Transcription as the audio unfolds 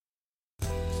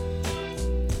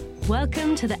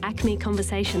Welcome to the ACME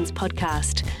Conversations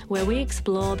podcast, where we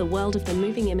explore the world of the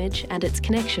moving image and its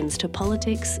connections to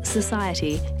politics,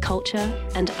 society, culture,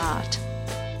 and art.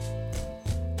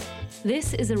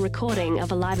 This is a recording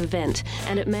of a live event,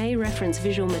 and it may reference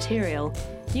visual material.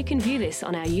 You can view this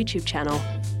on our YouTube channel.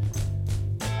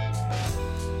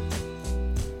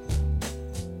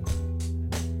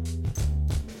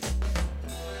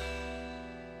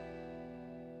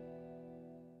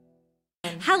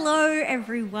 Hello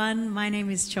everyone, my name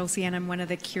is Chelsea and I'm one of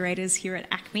the curators here at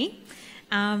ACME.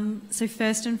 So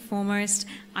first and foremost,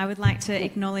 I would like to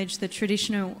acknowledge the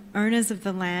traditional owners of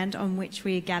the land on which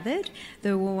we are gathered, the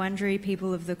Wurundjeri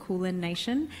people of the Kulin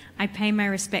Nation. I pay my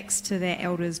respects to their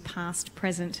elders past,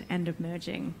 present and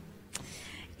emerging.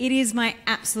 It is my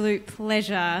absolute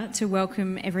pleasure to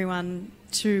welcome everyone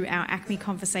to our ACME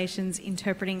Conversations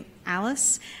Interpreting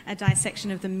Alice, a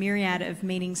dissection of the myriad of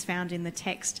meanings found in the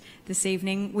text this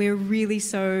evening. We're really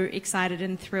so excited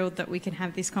and thrilled that we can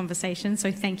have this conversation,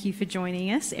 so thank you for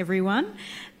joining us, everyone.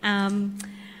 I'm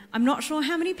not sure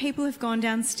how many people have gone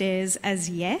downstairs as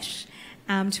yet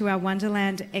to our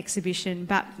Wonderland exhibition,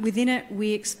 but within it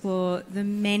we explore the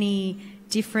many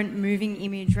different moving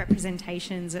image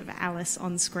representations of Alice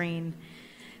on screen.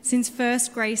 Since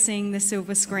first gracing the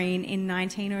silver screen in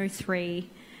 1903,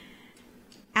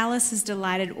 Alice has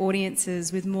delighted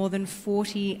audiences with more than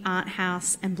 40 art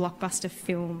house and blockbuster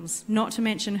films, not to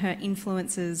mention her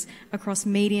influences across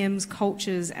mediums,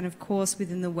 cultures, and of course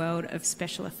within the world of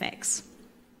special effects.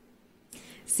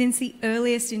 Since the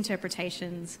earliest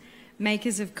interpretations,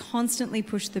 makers have constantly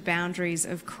pushed the boundaries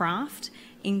of craft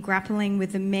in grappling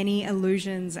with the many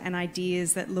illusions and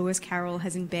ideas that Lewis Carroll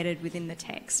has embedded within the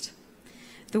text.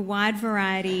 The wide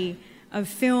variety of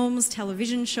films,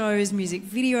 television shows, music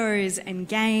videos and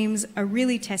games are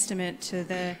really testament to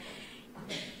the,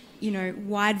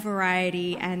 wide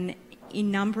variety and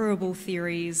innumerable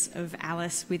theories of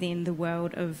Alice within the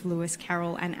world of Lewis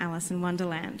Carroll and Alice in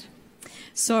Wonderland.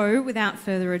 So, without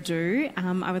further ado,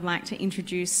 I would like to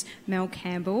introduce Mel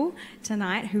Campbell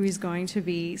tonight, who is going to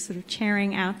be sort of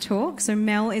chairing our talk. So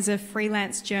Mel is a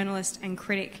freelance journalist and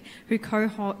critic who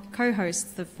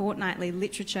co-hosts the fortnightly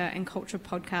literature and culture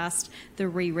podcast, The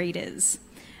Rereaders.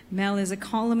 Mel is a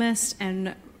columnist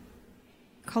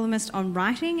on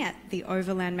writing at the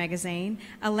Overland magazine,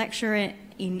 a lecturer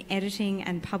in editing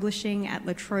and publishing at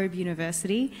La Trobe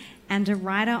University, and a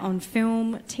writer on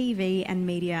film, TV and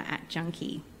media at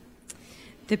Junkee.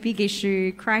 The Big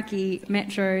Issue, Crikey,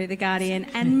 Metro, The Guardian,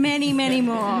 and many, many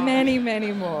more. Many,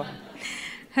 many more.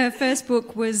 Her first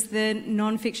book was the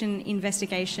non-fiction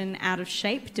investigation Out of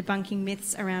Shape, debunking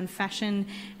myths around fashion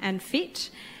and fit,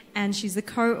 and she's the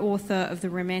co-author of the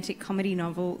romantic comedy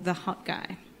novel The Hot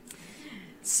Guy.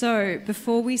 So,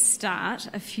 before we start,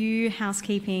 a few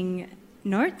housekeeping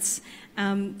notes.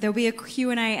 There'll be a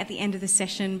Q&A at the end of the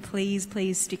session. Please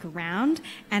stick around.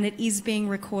 And it is being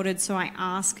recorded, so I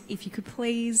ask if you could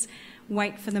please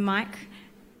wait for the mic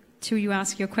till you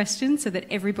ask your question so that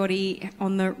everybody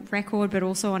on the record but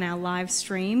also on our live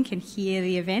stream can hear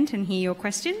the event and hear your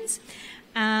questions.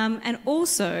 And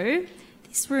also,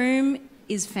 this room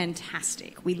is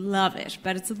fantastic. We love it,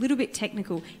 but it's a little bit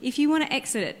technical. If you want to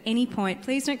exit at any point,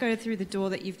 please don't go through the door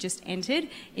that you've just entered.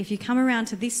 If you come around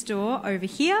to this door over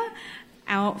here,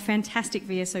 our fantastic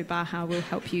VSO Baha will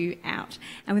help you out.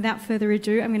 And without further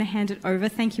ado, I'm going to hand it over.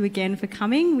 Thank you again for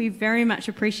coming. We very much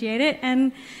appreciate it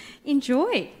and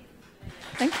enjoy.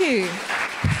 Thank you.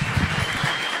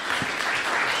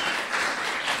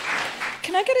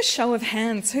 Can I get a show of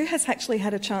hands? Who has actually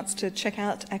had a chance to check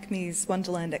out ACME's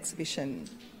Wonderland exhibition?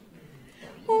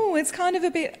 Oh, it's kind of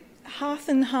a bit half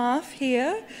and half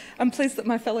here. I'm pleased that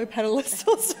my fellow panellists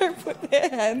also put their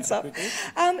hands up.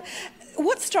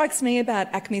 What strikes me about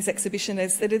ACME's exhibition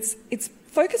is that it's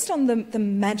focused on the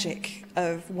magic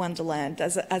of Wonderland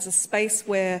as a space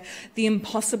where the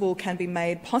impossible can be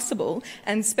made possible,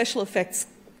 and special effects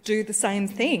do the same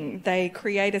thing. They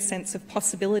create a sense of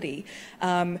possibility.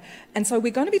 And so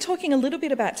we're going to be talking a little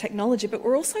bit about technology, but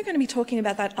we're also going to be talking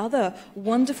about that other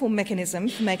wonderful mechanism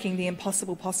for making the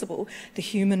impossible possible, the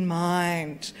human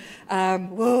mind.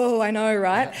 Whoa, I know,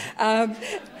 right?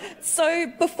 So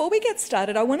before we get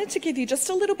started, I wanted to give you just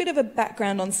a little bit of a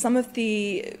background on some of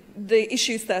the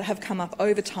issues that have come up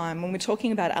over time when we're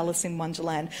talking about Alice in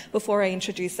Wonderland before I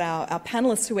introduce our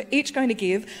panellists, who are each going to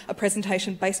give a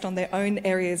presentation based on their own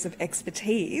areas of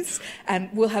expertise, and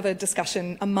we'll have a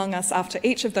discussion among us after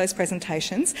each of those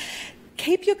presentations.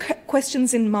 Keep your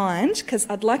questions in mind, because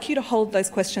I'd like you to hold those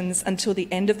questions until the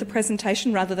end of the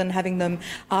presentation rather than having them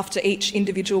after each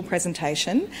individual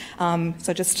presentation.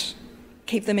 So just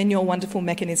keep them in your wonderful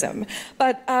mechanism.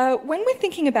 But when we're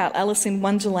thinking about Alice in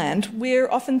Wonderland, we're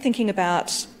often thinking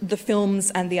about the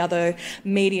films and the other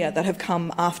media that have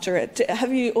come after it.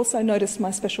 Have you also noticed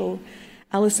my special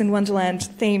Alice in Wonderland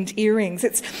themed earrings?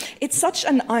 It's such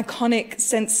an iconic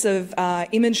sense of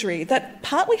imagery that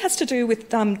partly has to do with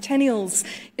Tenniel's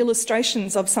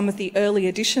illustrations of some of the early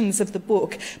editions of the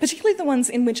book, particularly the ones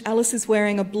in which Alice is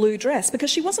wearing a blue dress, because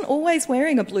she wasn't always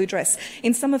wearing a blue dress.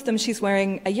 In some of them she's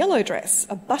wearing a yellow dress,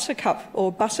 a buttercup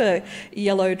or butter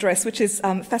yellow dress, which is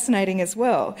fascinating as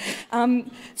well.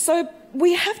 So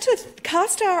we have to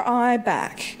cast our eye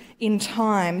back in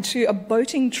time to a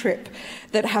boating trip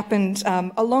that happened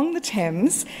along the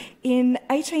Thames in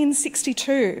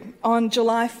 1862 on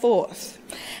July 4th.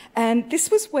 And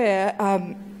this was where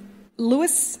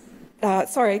Charles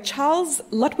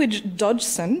Lutwidge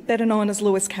Dodgson, better known as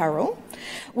Lewis Carroll,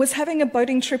 was having a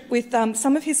boating trip with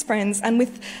some of his friends and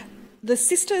with the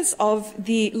sisters of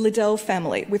the Liddell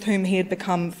family, with whom he had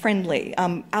become friendly.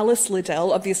 Alice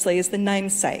Liddell, obviously, is the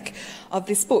namesake of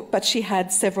this book, but she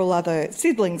had several other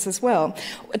siblings as well.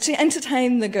 To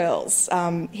entertain the girls,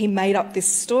 he made up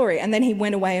this story, and then he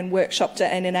went away and workshopped it,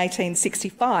 and in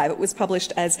 1865 it was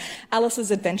published as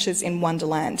Alice's Adventures in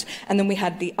Wonderland. And then we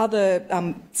had the other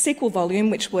sequel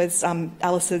volume, which was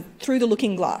Alice Through the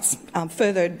Looking Glass,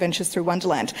 Further Adventures Through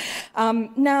Wonderland.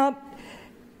 Now,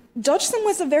 Dodgson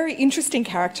was a very interesting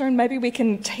character, and maybe we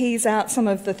can tease out some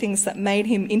of the things that made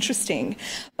him interesting.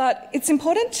 But it's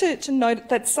important to note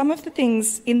that some of the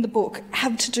things in the book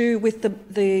have to do with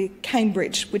the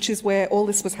Cambridge, which is where all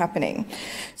this was happening.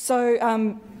 So,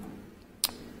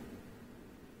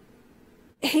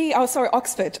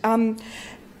 Oxford.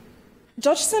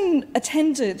 Dodgson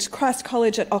attended Christ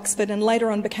College at Oxford and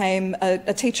later on became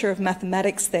a teacher of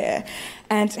mathematics there.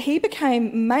 And he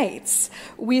became mates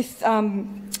with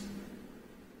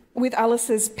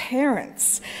Alice's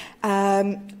parents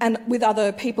and with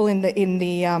other people in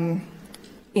the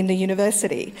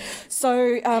university.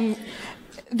 So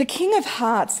the King of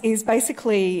Hearts is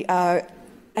basically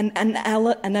an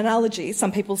analogy, some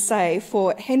people say,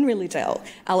 for Henry Liddell,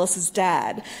 Alice's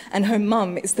dad, and her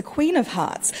mum is the Queen of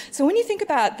Hearts. So when you think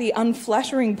about the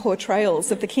unflattering portrayals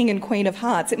of the King and Queen of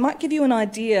Hearts, it might give you an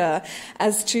idea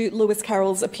as to Lewis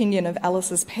Carroll's opinion of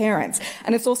Alice's parents.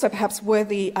 And it's also perhaps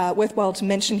worthwhile to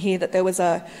mention here that there was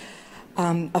a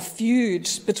feud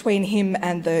between him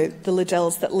and the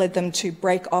Liddells that led them to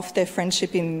break off their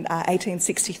friendship in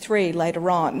 1863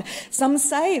 later on. Some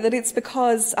say that it's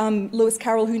because Lewis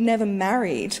Carroll, who never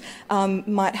married,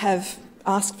 might have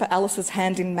asked for Alice's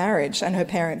hand in marriage and her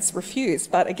parents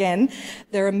refused. But again,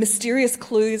 there are mysterious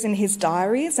clues in his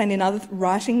diaries and in other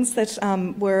writings that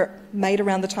were made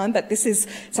around the time, but this is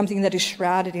something that is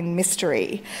shrouded in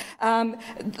mystery.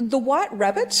 The White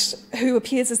Rabbit, who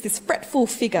appears as this fretful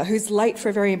figure who's late for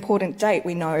a very important date,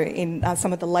 we know in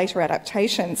some of the later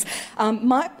adaptations,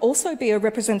 might also be a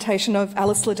representation of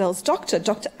Alice Liddell's doctor,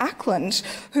 Dr. Ackland,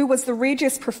 who was the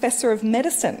Regius Professor of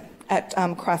Medicine at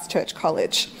Christchurch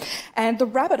College. And the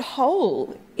rabbit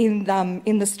hole in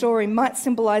the story might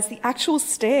symbolise the actual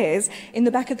stairs in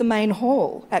the back of the main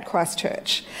hall at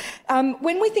Christchurch.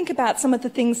 When we think about some of the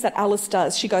things that Alice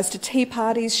does, she goes to tea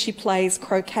parties, she plays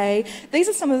croquet. These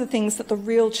are some of the things that the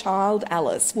real child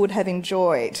Alice would have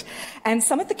enjoyed. And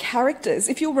some of the characters,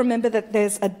 if you'll remember that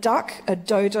there's a duck, a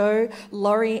dodo,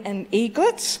 Laurie and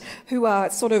Eaglet, who are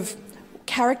sort of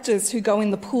characters who go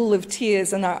in the pool of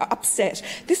tears and are upset.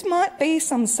 This might be,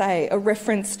 some say, a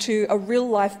reference to a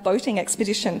real-life boating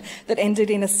expedition that ended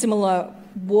in a similar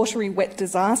watery wet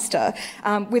disaster,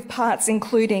 with parts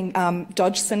including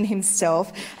Dodgson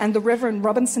himself and the Reverend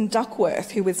Robinson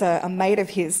Duckworth, who was a mate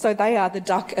of his. So they are the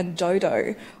duck and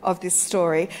dodo of this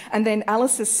story. And then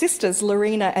Alice's sisters,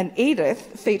 Lorena and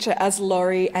Edith, feature as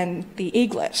Laurie and the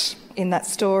Eaglet in that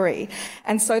story.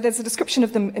 And so there's a description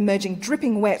of them emerging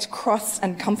dripping wet, cross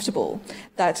and comfortable.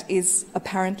 That is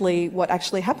apparently what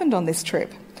actually happened on this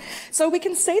trip. So we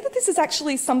can see that this is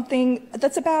actually something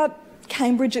that's about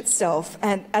Cambridge itself,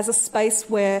 and as a space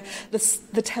where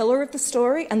the teller of the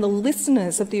story and the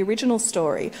listeners of the original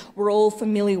story were all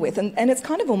familiar with. And it's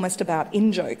kind of almost about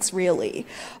in-jokes, really.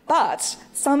 But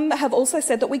some have also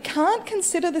said that we can't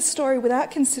consider this story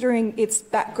without considering its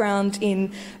background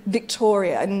in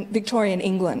Victoria, in Victorian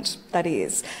England, that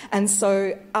is. And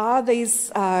so are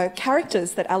these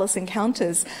characters that Alice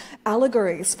encounters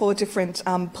allegories for different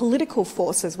political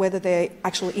forces, whether they're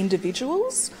actual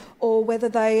individuals or whether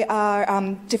they are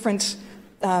different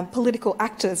political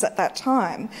actors at that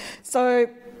time. So,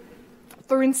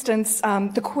 for instance,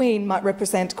 the Queen might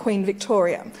represent Queen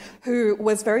Victoria, who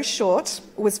was very short,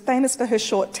 was famous for her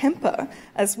short temper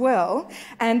as well,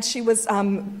 and she was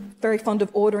very fond of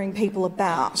ordering people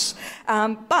about.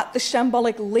 But the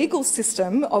shambolic legal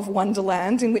system of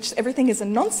Wonderland, in which everything is a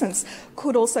nonsense,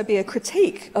 could also be a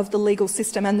critique of the legal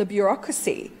system and the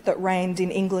bureaucracy that reigned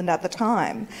in England at the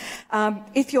time.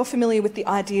 If you're familiar with the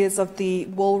ideas of the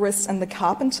walrus and the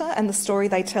carpenter and the story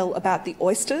they tell about the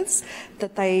oysters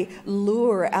that they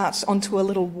lure out onto a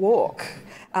little walk,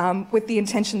 with the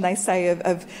intention, they say,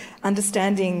 of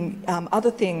understanding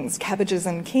other things, cabbages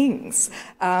and kings,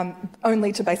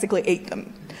 only to basically eat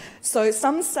them. So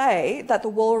some say that the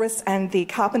walrus and the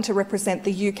carpenter represent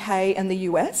the UK and the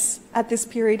US at this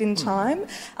period in time,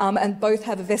 and both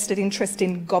have a vested interest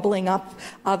in gobbling up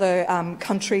other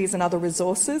countries and other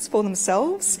resources for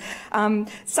themselves.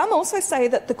 Some also say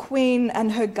that the Queen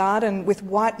and her garden with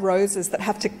white roses that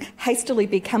have to hastily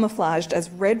be camouflaged as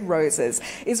red roses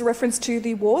is a reference to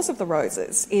the Wars of the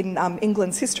Roses in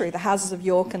England's history, the houses of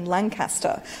York and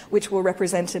Lancaster, which were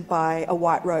represented by a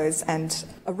white rose and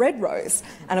a red rose,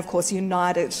 and of course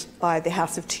united by the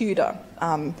House of Tudor,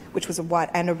 which was a white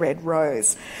and a red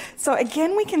rose. So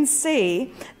again, we can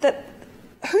see that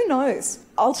who knows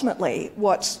ultimately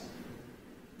what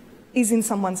is in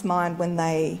someone's mind when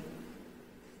they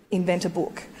invent a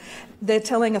book. They're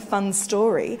telling a fun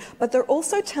story, but they're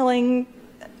also telling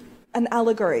an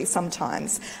allegory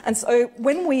sometimes. And so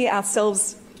when we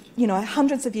ourselves,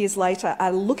 hundreds of years later,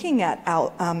 are looking at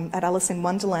Alice in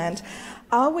Wonderland,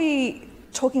 are we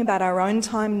talking about our own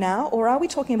time now, or are we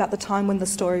talking about the time when the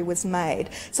story was made?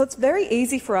 So it's very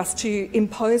easy for us to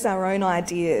impose our own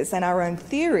ideas and our own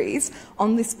theories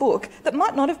on this book that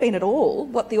might not have been at all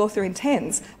what the author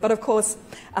intends. But of course,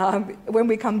 when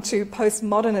we come to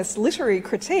postmodernist literary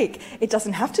critique, it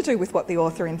doesn't have to do with what the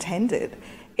author intended.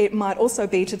 It might also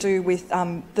be to do with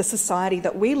the society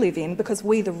that we live in, because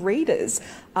we, the readers,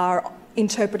 are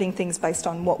interpreting things based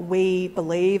on what we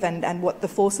believe and what the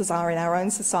forces are in our own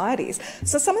societies.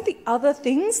 So some of the other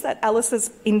things that Alice has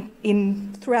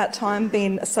throughout time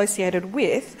been associated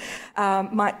with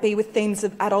might be with themes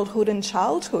of adulthood and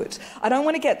childhood. I don't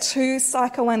want to get too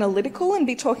psychoanalytical and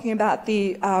be talking about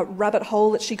the rabbit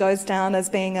hole that she goes down as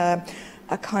being a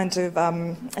kind of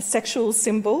a sexual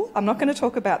symbol. I'm not going to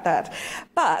talk about that.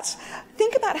 But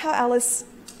think about how Alice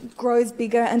grows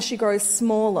bigger and she grows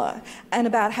smaller, and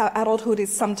about how adulthood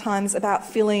is sometimes about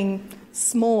feeling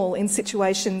small in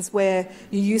situations where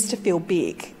you used to feel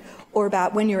big, or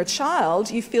about when you're a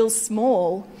child, you feel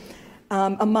small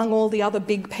among all the other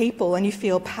big people and you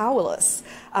feel powerless.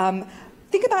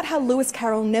 Think about how Lewis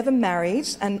Carroll never married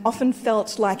and often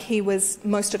felt like he was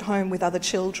most at home with other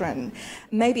children.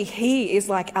 Maybe he is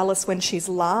like Alice when she's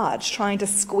large, trying to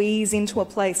squeeze into a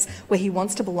place where he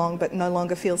wants to belong but no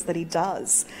longer feels that he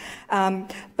does.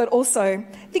 But also,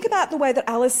 think about the way that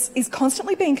Alice is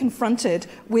constantly being confronted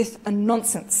with a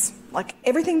nonsense. Like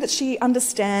everything that she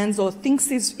understands or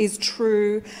thinks is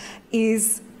true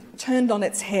is turned on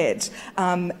its head,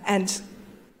 and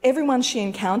everyone she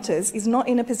encounters is not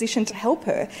in a position to help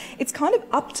her. It's kind of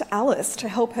up to Alice to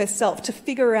help herself to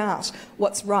figure out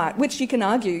what's right, which you can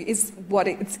argue is what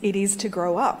it is to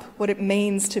grow up, what it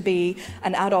means to be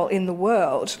an adult in the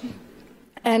world.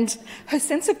 And her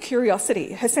sense of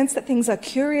curiosity, her sense that things are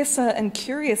curiouser and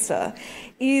curiouser,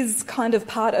 is kind of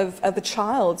part of a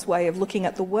child's way of looking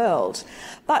at the world.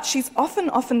 But she's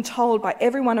often told by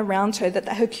everyone around her that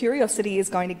her curiosity is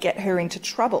going to get her into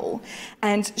trouble.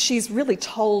 And she's really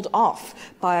told off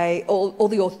by all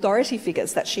the authority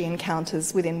figures that she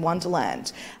encounters within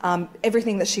Wonderland.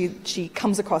 Everything that she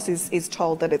comes across is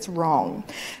told that it's wrong.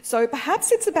 So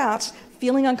perhaps it's about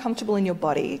feeling uncomfortable in your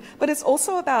body, but it's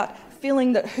also about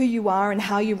feeling that who you are and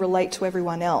how you relate to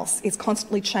everyone else is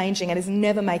constantly changing and is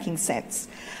never making sense.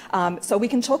 So we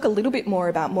can talk a little bit more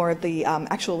about more of the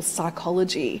actual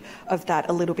psychology of that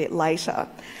a little bit later.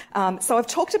 So I've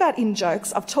talked about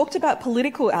in-jokes, I've talked about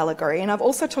political allegory, and I've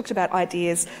also talked about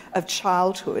ideas of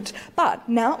childhood. But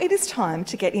now it is time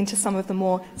to get into some of the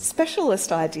more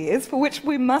specialist ideas, for which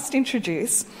we must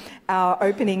introduce our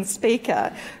opening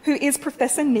speaker, who is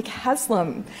Professor Nick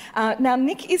Haslam. Now,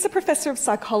 Nick is a professor of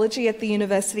psychology at the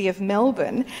University of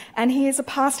Melbourne, and he is a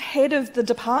past head of the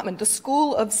department, the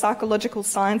School of Psychological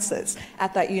Sciences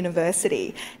at that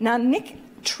university. Now, Nick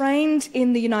trained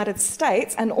in the United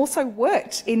States and also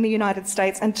worked in the United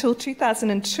States until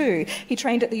 2002. He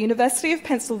trained at the University of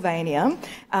Pennsylvania,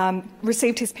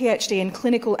 received his PhD in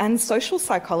clinical and social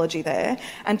psychology there,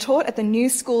 and taught at the New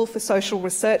School for Social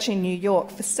Research in New York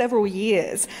for several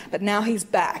years, but now he's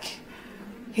back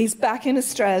He's back in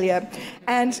Australia,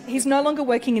 and he's no longer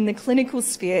working in the clinical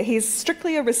sphere. He's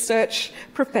strictly a research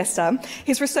professor.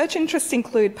 His research interests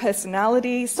include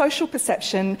personality, social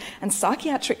perception, and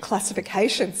psychiatric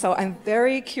classification. So I'm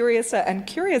very curiouser and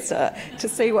curiouser to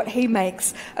see what he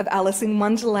makes of Alice in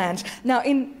Wonderland. Now,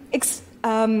 in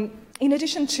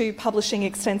addition to publishing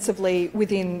extensively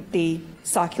within the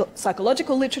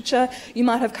psychological literature, you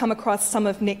might have come across some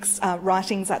of Nick's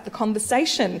writings at The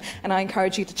Conversation, and I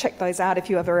encourage you to check those out if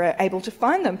you ever are able to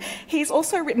find them. He's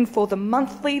also written for The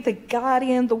Monthly, The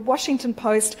Guardian, The Washington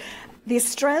Post, The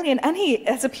Australian, and he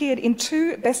has appeared in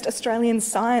 2 Best Australian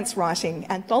Science Writing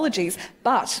anthologies.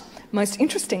 But most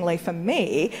interestingly for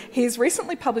me, he's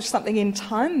recently published something in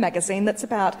Time magazine that's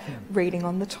about reading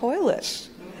on the toilet.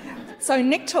 So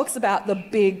Nick talks about the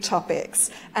big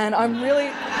topics, and I'm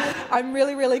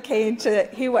really keen to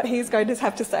hear what he's going to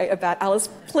have to say about Alice.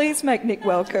 Please make Nick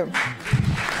welcome.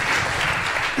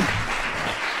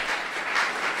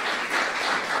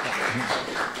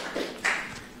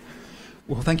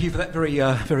 Well, thank you for that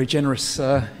very generous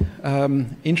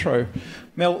intro,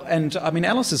 Mel. And I mean,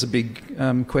 Alice is a big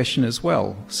question as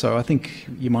well. So I think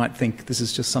you might think this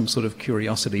is just some sort of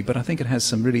curiosity, but I think it has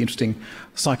some really interesting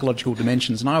psychological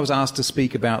dimensions. And I was asked to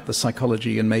speak about the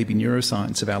psychology and maybe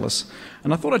neuroscience of Alice.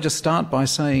 And I thought I'd just start by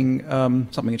saying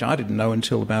something which I didn't know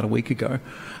until about a week ago.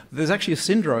 There's actually a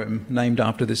syndrome named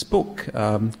after this book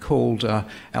called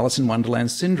Alice in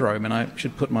Wonderland Syndrome. And I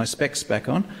should put my specs back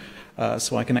on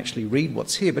so I can actually read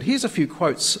what's here. But here's a few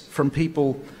quotes from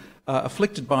people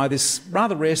afflicted by this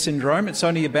rather rare syndrome. It's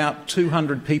only about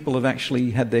 200 people have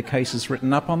actually had their cases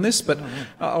written up on this, but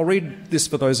I'll read this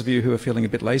for those of you who are feeling a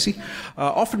bit lazy.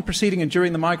 Often preceding and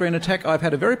during the migraine attack, I've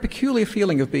had a very peculiar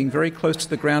feeling of being very close to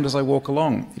the ground as I walk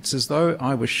along. It's as though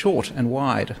I was short and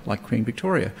wide, like Queen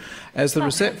Victoria, as the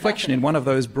reflection in one of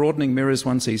those broadening mirrors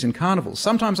one sees in carnivals.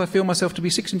 Sometimes I feel myself to be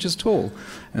 6 inches tall,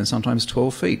 and sometimes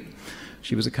 12 feet.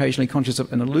 She was occasionally conscious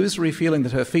of an illusory feeling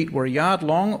that her feet were a yard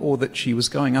long or that she was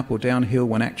going up or downhill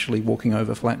when actually walking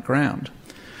over flat ground.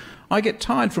 I get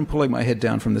tired from pulling my head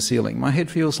down from the ceiling. My head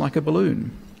feels like a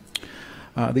balloon.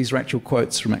 These are actual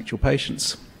quotes from actual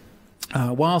patients.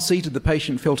 While seated, the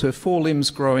patient felt her 4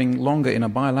 limbs growing longer in a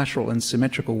bilateral and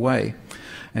symmetrical way,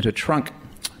 and her trunk,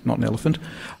 not an elephant,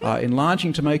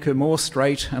 enlarging to make her more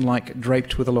straight and like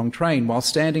draped with a long train. While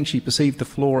standing, she perceived the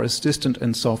floor as distant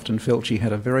and soft and felt she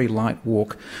had a very light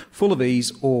walk, full of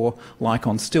ease or like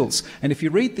on stilts. And if you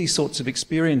read these sorts of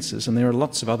experiences, and there are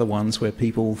lots of other ones where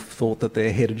people thought that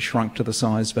their head had shrunk to the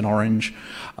size of an orange,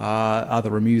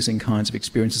 other amusing kinds of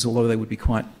experiences, although they would be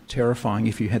quite terrifying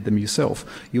if you had them yourself,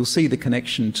 you'll see the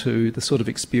connection to the sort of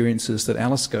experiences that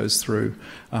Alice goes through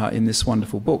in this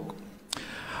wonderful book.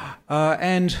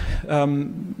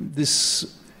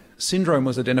 This syndrome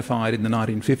was identified in the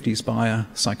 1950s by a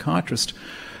psychiatrist,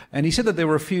 and he said that there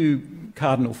were a few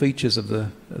cardinal features of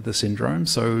the syndrome.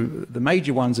 So the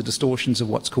major ones are distortions of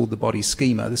what's called the body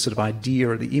schema, this sort of idea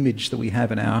or the image that we have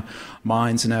in our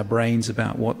minds and our brains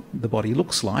about what the body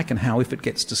looks like and how, if it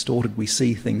gets distorted, we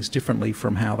see things differently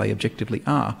from how they objectively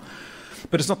are.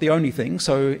 But it's not the only thing.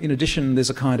 So in addition, there's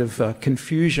a kind of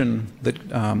confusion that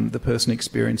the person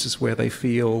experiences where they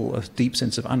feel a deep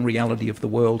sense of unreality of the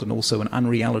world and also an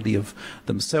unreality of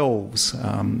themselves,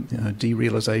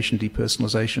 derealization,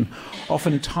 depersonalization.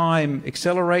 Often time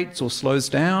accelerates or slows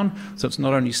down, so it's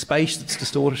not only space that's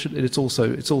distorted, it's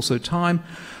also time.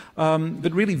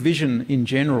 But really vision in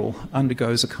general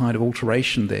undergoes a kind of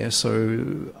alteration there.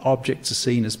 So objects are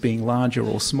seen as being larger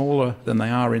or smaller than they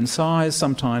are in size.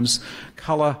 Sometimes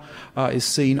colour is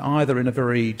seen either in a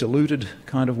very diluted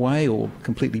kind of way or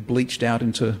completely bleached out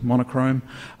into monochrome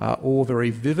or very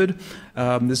vivid.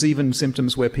 There's even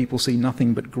symptoms where people see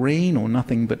nothing but green or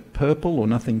nothing but purple or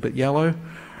nothing but yellow.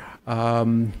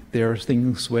 There are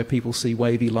things where people see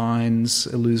wavy lines,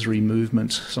 illusory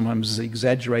movement, sometimes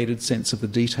exaggerated sense of the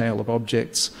detail of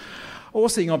objects, or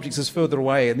seeing objects as further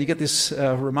away, and you get this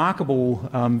remarkable,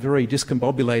 very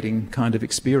discombobulating kind of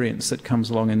experience that comes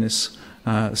along in this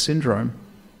syndrome.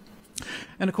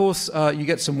 And of course, you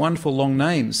get some wonderful long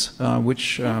names,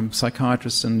 which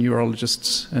psychiatrists and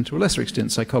neurologists, and to a lesser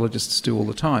extent psychologists, do all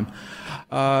the time.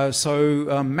 So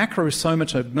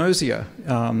macrosomatognosia,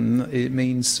 it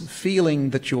means feeling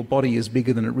that your body is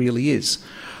bigger than it really is.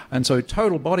 And so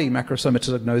total body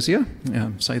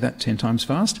macrosomatognosia, say that 10 times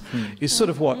fast, is sort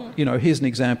of what, here's an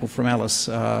example from Alice.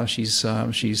 She's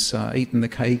eaten the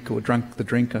cake or drunk the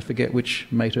drink, I forget which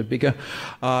made her bigger,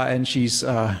 and she's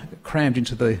crammed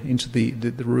into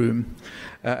the room.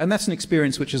 And that's an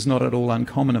experience which is not at all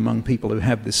uncommon among people who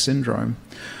have this syndrome.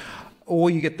 Or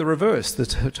you get the reverse, the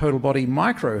total body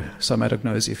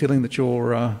microsomatogenesia, feeling that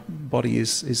your body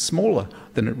is smaller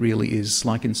than it really is,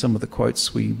 like in some of the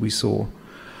quotes we saw.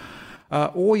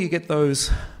 Or you get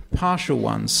those partial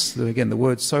ones, again, the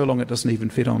word's so long it doesn't even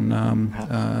fit on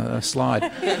a slide,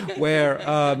 where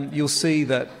you'll see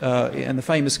that, and the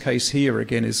famous case here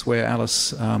again is where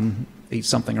Alice eats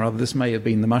something or other. This may have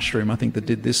been the mushroom, I think, that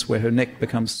did this, where her neck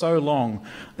becomes so long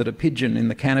that a pigeon in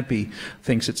the canopy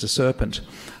thinks it's a serpent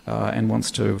and wants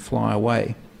to fly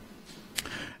away.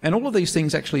 And all of these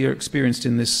things actually are experienced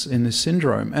in this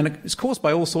syndrome. And it's caused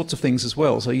by all sorts of things as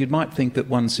well. So you might think that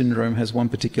one syndrome has one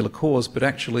particular cause, but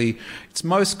actually it's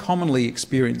most commonly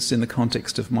experienced in the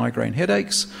context of migraine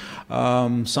headaches,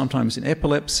 sometimes in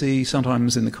epilepsy,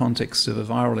 sometimes in the context of a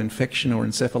viral infection or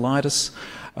encephalitis.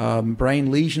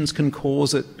 Brain lesions can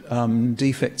cause it,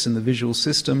 defects in the visual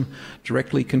system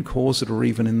directly can cause it, or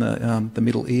even in the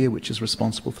middle ear, which is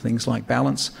responsible for things like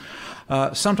balance.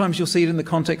 Sometimes you'll see it in the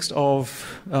context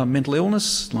of mental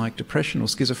illness, like depression or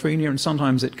schizophrenia, and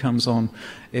sometimes it comes on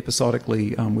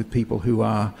episodically with people who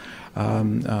are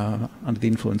under the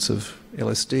influence of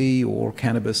LSD or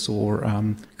cannabis or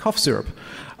cough syrup,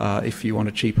 if you want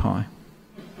a cheap high.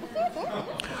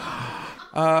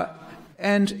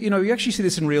 And, you actually see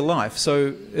this in real life.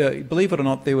 So, believe it or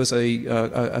not, there was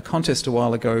a contest a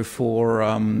while ago for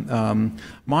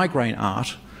migraine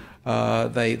art.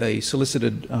 They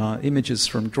solicited images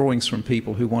from drawings from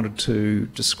people who wanted to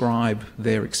describe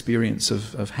their experience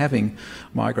of having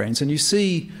migraines. And you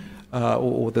see,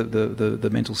 or the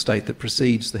mental state that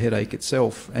precedes the headache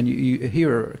itself. And you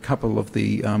hear a couple of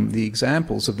the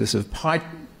examples of this, of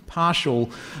partial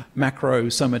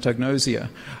macrosomatogenesia.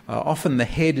 Often the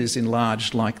head is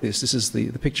enlarged like this. This is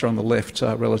the picture on the left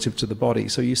relative to the body.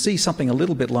 So you see something a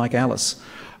little bit like Alice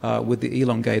with the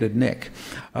elongated neck.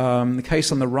 The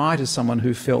case on the right is someone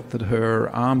who felt that her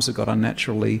arms had got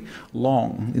unnaturally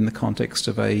long in the context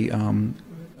of a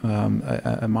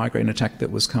migraine attack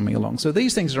that was coming along. So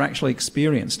these things are actually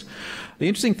experienced. The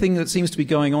interesting thing that seems to be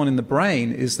going on in the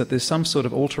brain is that there's some sort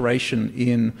of alteration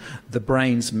in the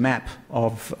brain's map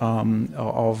of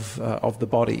the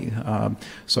body.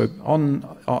 So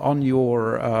on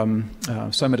your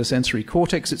somatosensory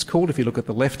cortex, it's called, if you look at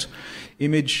the left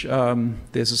image,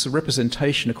 there's a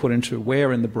representation according to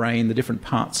where in the brain the different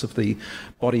parts of the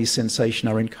body's sensation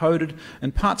are encoded,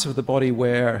 and parts of the body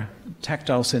where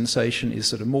tactile sensation is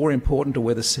sort of more important, or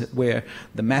where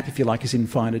the map, if you like, is in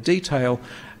finer detail,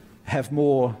 have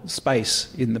more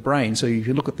space in the brain. So if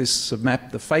you look at this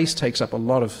map, the face takes up a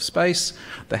lot of space,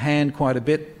 the hand quite a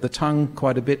bit, the tongue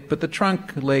quite a bit, but the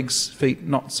trunk, legs, feet,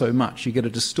 not so much. You get a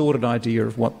distorted idea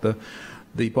of what the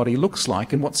body looks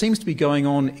like. And what seems to be going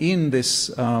on in this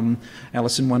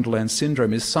Alice in Wonderland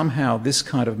syndrome is somehow this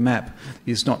kind of map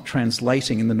is not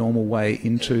translating in the normal way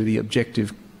into the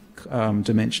objective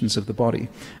dimensions of the body.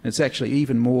 And it's actually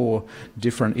even more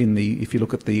different if you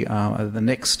look at the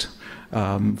next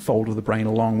fold of the brain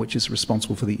along, which is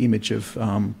responsible for the image of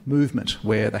movement,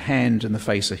 where the hand and the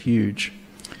face are huge.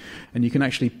 And you can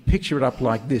actually picture it up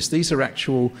like this. These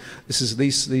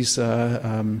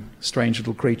strange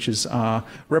little creatures are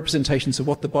representations of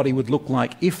what the body would look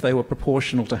like if they were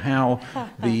proportional to how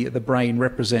the brain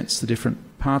represents the different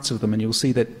parts of them. And you'll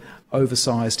see that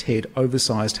oversized head,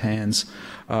 oversized hands,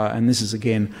 and this is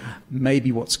again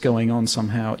maybe what's going on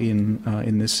somehow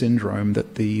in this syndrome,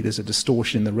 that there's a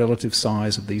distortion in the relative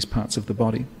size of these parts of the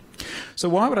body. So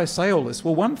why would I say all this?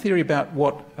 Well, one theory about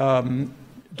what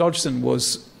Dodgson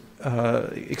was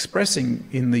expressing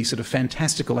in the sort of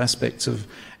fantastical aspects of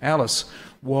Alice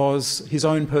was his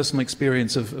own personal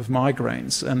experience of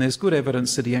migraines. And there's good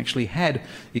evidence that he actually had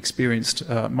experienced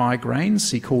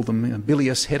migraines. He called them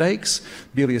bilious headaches,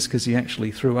 bilious because he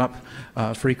actually threw up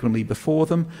frequently before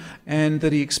them, and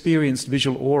that he experienced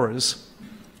visual auras,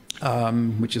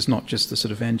 which is not just the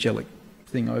sort of angelic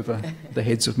thing over the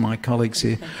heads of my colleagues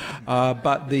here,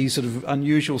 but the sort of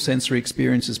unusual sensory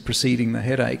experiences preceding the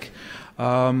headache.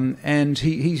 And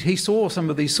he saw some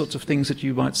of these sorts of things that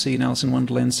you might see in Alice in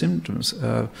Wonderland symptoms.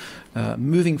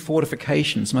 Moving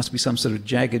fortifications, must be some sort of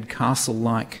jagged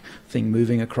castle-like thing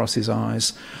moving across his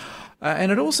eyes.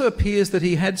 And it also appears that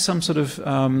he had some sort of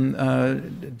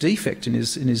defect in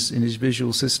his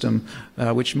visual system,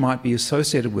 which might be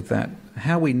associated with that.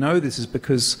 How we know this is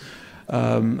because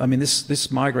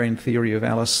this migraine theory of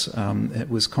Alice it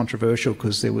was controversial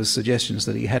because there was suggestions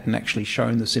that he hadn't actually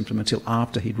shown the symptom until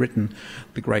after he'd written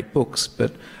the great books.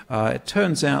 But it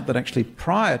turns out that actually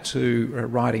prior to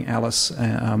writing Alice,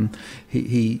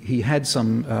 he had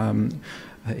some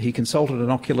He consulted an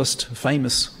oculist, a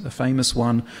famous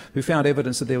one, who found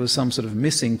evidence that there was some sort of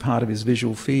missing part of his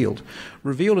visual field.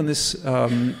 Revealed in this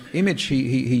image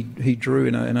he drew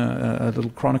in a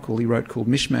little chronicle he wrote called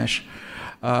Mishmash,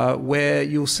 where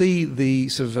you'll see the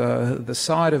sort of the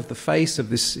side of the face of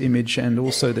this image and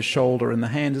also the shoulder and the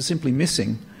hand are simply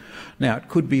missing. Now, it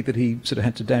could be that he sort of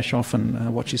had to dash off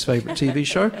and watch his favourite TV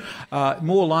show.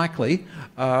 More likely,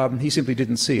 he simply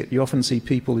didn't see it. You often see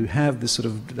people who have this sort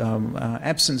of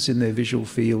absence in their visual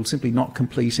field, simply not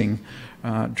completing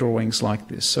drawings like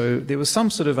this. So there was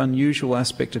some sort of unusual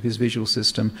aspect of his visual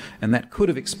system, and that could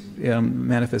have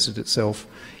manifested itself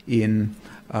in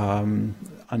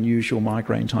unusual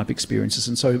migraine-type experiences.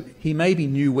 And so he maybe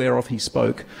knew whereof he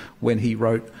spoke when he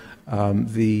wrote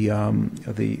the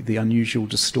unusual,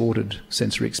 distorted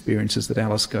sensory experiences that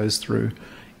Alice goes through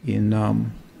in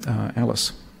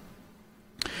Alice.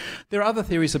 There are other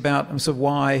theories about sort of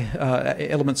why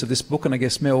elements of this book, and I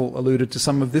guess Mel alluded to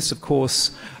some of this. Of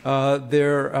course,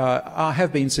 there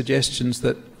have been suggestions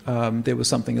that there was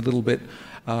something a little bit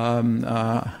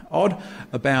odd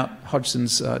about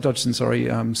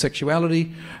Dodgson's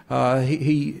sexuality.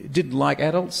 He didn't like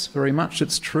adults very much,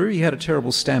 it's true. He had a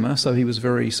terrible stammer, so he was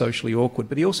very socially awkward,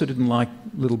 but he also didn't like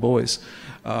little boys.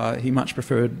 He much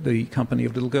preferred the company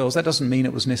of little girls. That doesn't mean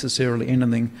it was necessarily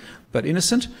anything but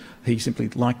innocent. He simply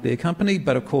liked their company,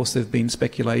 but of course there have been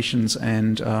speculations,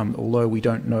 and although we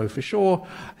don't know for sure,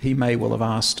 he may well have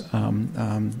asked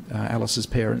Alice's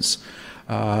parents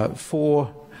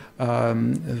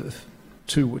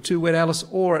to wed Alice,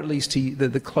 or at least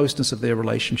the closeness of their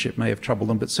relationship may have troubled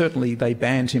them, but certainly they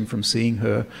banned him from seeing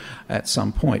her at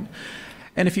some point.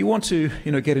 And if you want to,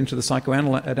 get into the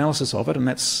psychoanalysis of it, and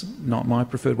that's not my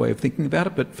preferred way of thinking about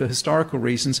it, but for historical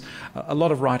reasons, a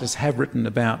lot of writers have written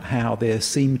about how there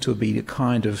seemed to be a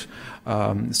kind of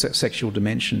sexual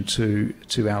dimension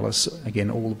to Alice.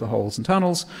 Again, all of the holes and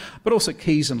tunnels, but also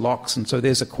keys and locks. And so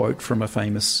there's a quote from a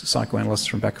famous psychoanalyst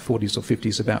from back 40s or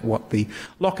 50s about what the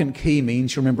lock and key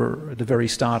means. You remember at the very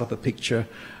start of the picture,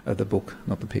 the book,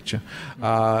 not the picture,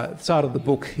 start of the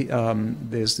book,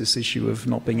 there's this issue of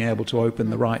not being able to open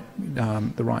the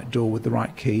right door with the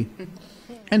right key,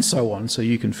 and so on. So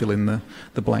you can fill in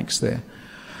the blanks there.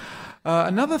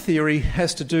 Another theory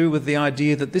has to do with the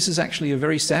idea that this is actually a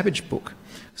very savage book.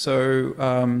 So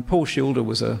Paul Schilder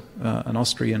was an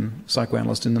Austrian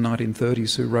psychoanalyst in the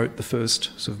 1930s who wrote the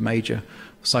first sort of major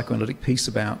psychoanalytic piece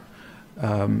about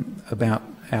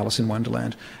Alice in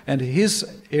Wonderland. And his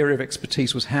area of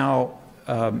expertise was how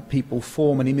people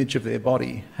form an image of their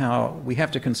body, how we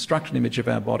have to construct an image of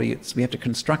our body. We have to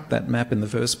construct that map in the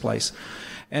first place.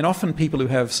 And often people who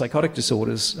have psychotic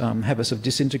disorders have a sort of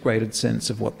disintegrated sense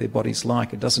of what their body's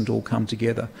like. It doesn't all come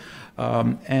together.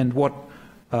 And what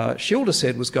Schilder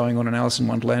said was going on in Alice in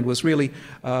Wonderland was really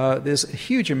there's a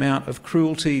huge amount of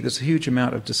cruelty, there's a huge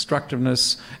amount of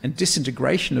destructiveness and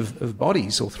disintegration of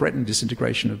bodies, or threatened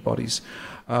disintegration of bodies.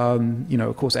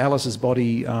 Of course, Alice's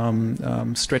body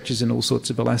stretches in all sorts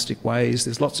of elastic ways.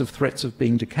 There's lots of threats of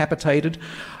being decapitated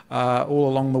all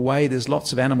along the way. There's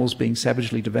lots of animals being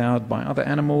savagely devoured by other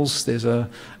animals. There's a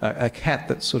cat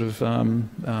that sort of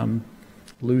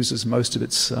loses most of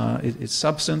its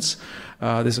substance.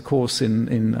 There's, of course,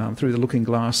 in Through the Looking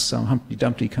Glass, Humpty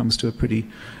Dumpty comes to a pretty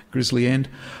grisly end.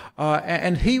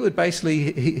 And he would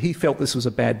basically, he felt this was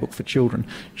a bad book for children.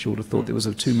 Schilder thought there was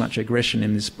too much aggression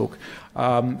in this book.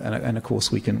 And of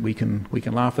course we can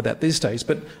laugh at that these days.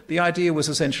 But the idea was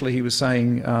essentially, he was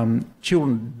saying,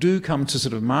 children do come to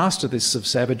sort of master this of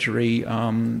savagery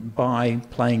by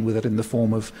playing with it in the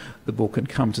form of the book, and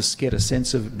come to get a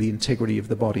sense of the integrity of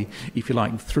the body, if you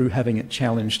like, through having it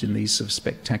challenged in these sort of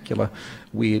spectacular,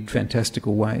 weird,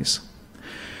 fantastical ways.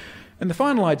 And the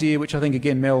final idea, which I think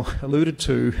again Mel alluded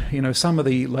to, some of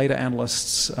the later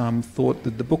analysts thought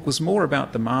that the book was more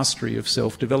about the mastery of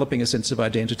self, developing a sense of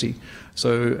identity.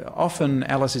 So often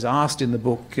Alice is asked in the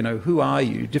book, who are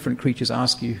you? Different creatures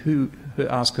ask her,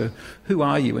 who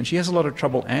are you? And she has a lot of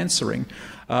trouble answering.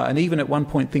 And even at one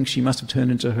point thinks she must have turned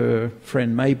into her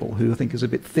friend Mabel, who I think is a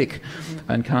bit thick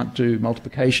and can't do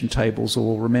multiplication tables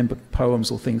or remember poems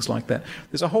or things like that.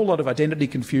 There's a whole lot of identity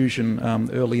confusion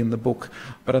early in the book,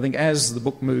 but I think as the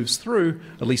book moves through,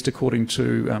 at least according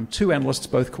to two analysts,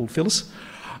 both called Phyllis,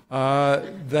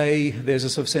 there's a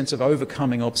sort of sense of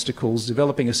overcoming obstacles,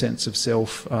 developing a sense of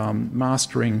self,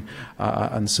 mastering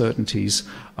uncertainties,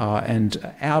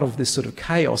 and out of this sort of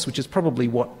chaos, which is probably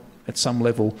what at some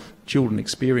level children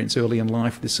experience early in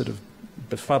life, this sort of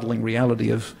befuddling reality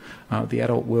of the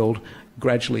adult world,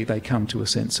 gradually they come to a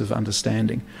sense of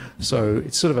understanding. So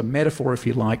it's sort of a metaphor, if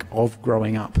you like, of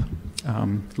growing up.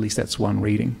 At least that's one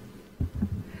reading.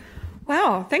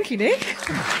 Wow, thank you, Nick.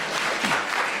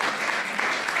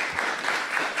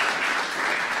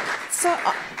 So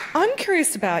I'm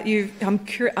curious about you.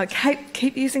 I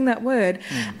keep using that word.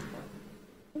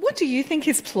 What do you think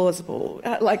is plausible?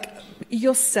 Like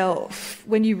yourself,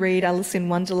 when you read Alice in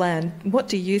Wonderland, what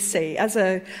do you see as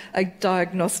a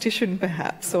diagnostician,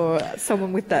 perhaps, or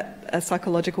someone with that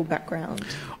psychological background?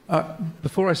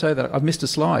 Before I say that, I've missed a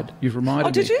slide. You've reminded me.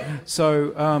 Oh, did you?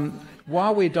 So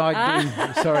while we're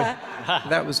diagnosing, sorry,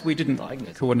 we didn't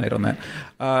coordinate on that.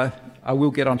 I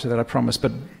will get onto that, I promise.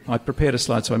 But I prepared a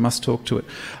slide, so I must talk to it.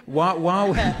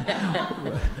 While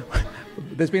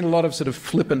there's been a lot of sort of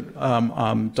flippant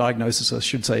diagnosis, I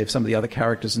should say, of some of the other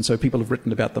characters, and so people have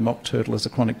written about the mock turtle as a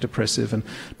chronic depressive, and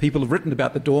people have written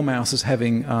about the dormouse as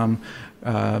having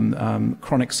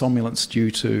chronic somnolence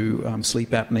due to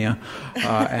sleep apnea,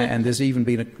 and there's even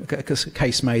been a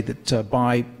case made that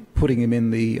by putting him in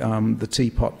the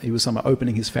teapot, he was somehow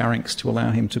opening his pharynx to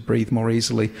allow him to breathe more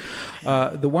easily.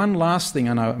 The one last thing,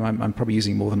 I know I'm probably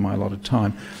using more than my allotted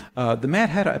time, the Mad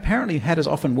Hatter apparently hatters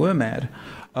often were mad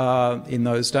in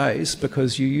those days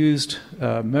because you used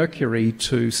mercury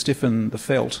to stiffen the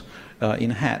felt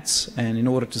in hats, and in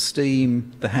order to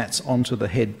steam the hats onto the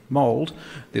head mould,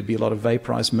 there'd be a lot of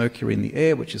vaporised mercury in the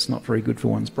air, which is not very good for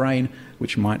one's brain,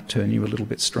 which might turn you a little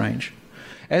bit strange.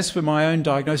 As for my own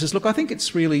diagnosis, look, I think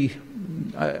it's really,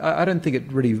 I don't think it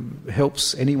really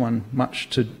helps anyone much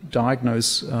to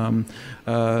diagnose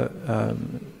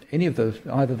any of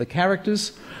either the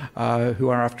characters, who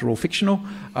are after all fictional,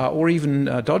 or even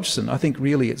Dodgson. I think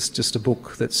really it's just a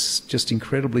book that's just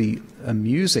incredibly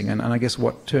amusing, and I guess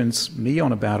what turns me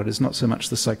on about it is not so much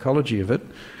the psychology of it,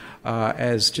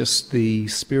 as just the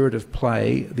spirit of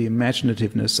play, the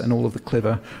imaginativeness, and all of the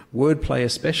clever wordplay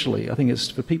especially. I think it's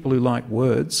for people who like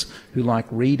words, who like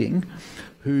reading,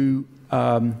 who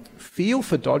feel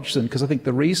for Dodgson, because I think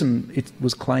the reason it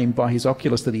was claimed by his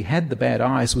oculist that he had the bad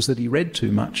eyes was that he read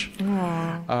too much.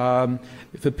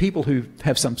 For people who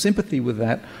have some sympathy with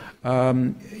that,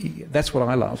 that's what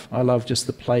I love. I love just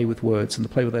the play with words and the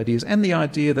play with ideas, and the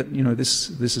idea that, you know, this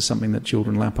is something that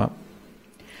children lap up.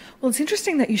 Well, it's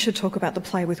interesting that you should talk about the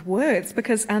play with words,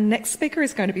 because our next speaker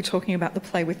is going to be talking about the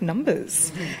play with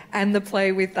numbers and the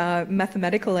play with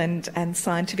mathematical and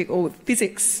scientific, or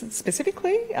physics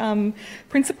specifically,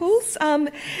 principles.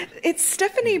 It's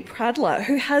Stephanie Pradler,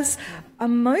 who has a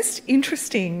most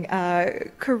interesting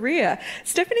career.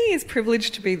 Stephanie is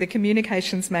privileged to be the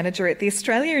communications manager at the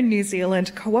Australia and New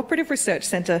Zealand Cooperative Research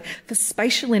Centre for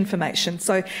Spatial Information.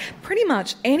 So pretty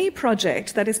much any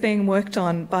project that is being worked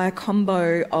on by a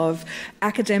combo of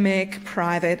academic,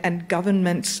 private and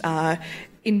government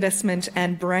investment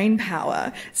and brain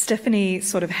power, Stephanie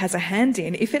sort of has a hand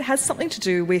in, if it has something to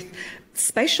do with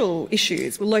spatial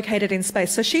issues located in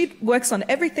space. So she works on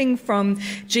everything from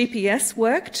GPS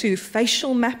work to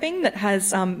facial mapping that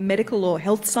has medical or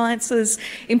health sciences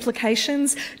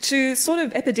implications, to sort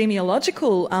of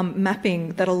epidemiological mapping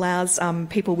that allows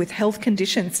people with health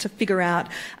conditions to figure out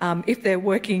if they're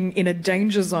working in a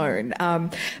danger zone.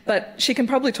 But she can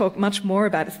probably talk much more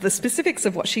about the specifics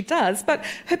of what she does. But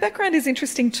her background is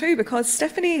interesting too, because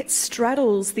Stephanie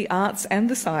straddles the arts and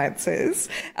the sciences.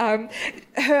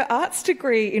 Her arts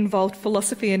degree involved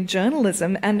philosophy and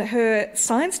journalism, and her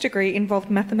science degree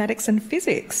involved mathematics and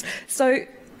physics. So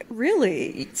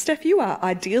really, Steph, you are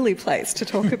ideally placed to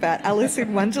talk about Alice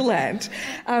in Wonderland.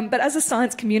 But as a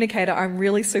science communicator, I'm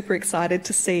really super excited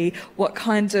to see what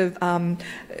kind of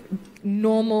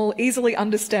normal, easily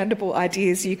understandable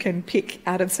ideas you can pick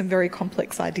out of some very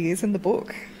complex ideas in the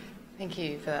book. Thank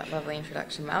you for that lovely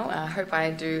introduction, Mel. I hope I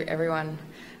do everyone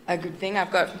a good thing.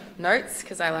 I've got notes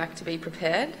because I like to be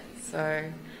prepared. So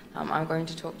I'm going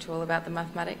to talk to you all about the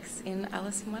mathematics in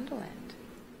Alice in Wonderland.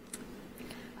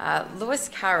 Lewis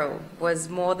Carroll was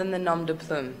more than the nom de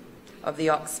plume of the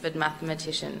Oxford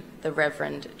mathematician, the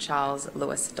Reverend Charles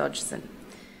Lewis Dodgson.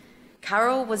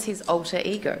 Carroll was his alter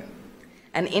ego,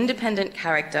 an independent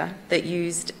character that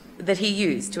he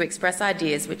used to express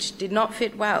ideas which did not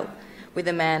fit well with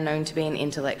a man known to be an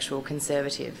intellectual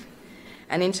conservative.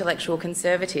 An intellectual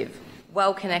conservative,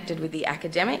 well connected with the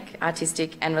academic,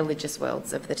 artistic and religious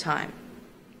worlds of the time.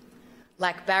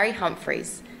 Like Barry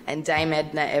Humphries and Dame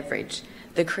Edna Everage,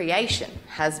 the creation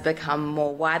has become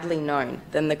more widely known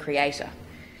than the creator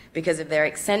because of their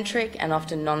eccentric and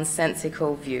often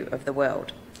nonsensical view of the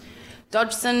world.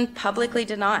 Dodgson publicly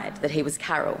denied that he was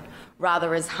Carroll,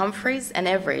 rather as Humphries and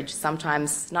Everage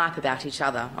sometimes snipe about each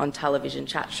other on television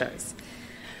chat shows.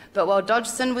 But while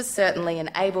Dodgson was certainly an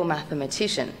able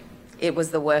mathematician, it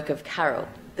was the work of Carroll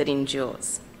that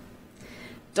endures.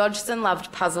 Dodgson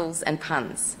loved puzzles and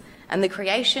puns, and the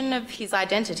creation of his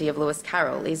identity of Lewis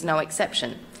Carroll is no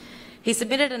exception. He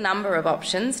submitted a number of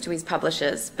options to his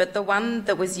publishers, but the one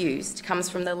that was used comes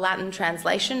from the Latin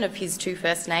translation of his two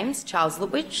first names, Charles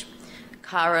Lutwidge,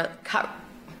 Carolus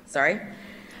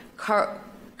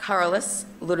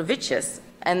Ludovicius,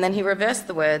 and then he reversed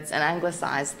the words and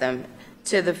anglicised them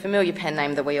to the familiar pen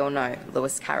name that we all know,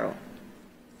 Lewis Carroll.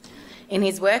 In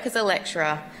his work as a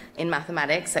lecturer in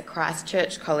mathematics at Christ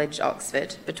Church College,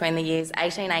 Oxford, between the years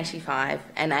 1885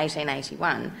 and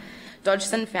 1881,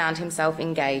 Dodgson found himself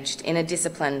engaged in a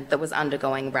discipline that was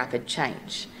undergoing rapid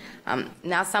change.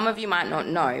 Now, some of you might not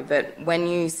know, but when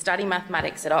you study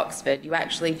mathematics at Oxford, you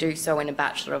actually do so in a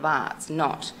Bachelor of Arts,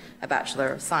 not a Bachelor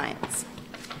of Science.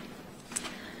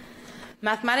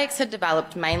 Mathematics had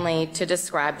developed mainly to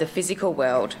describe the physical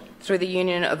world through the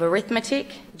union of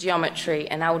arithmetic, geometry,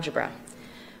 and algebra.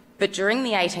 But during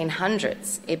the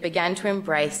 1800s, it began to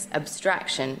embrace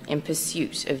abstraction in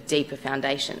pursuit of deeper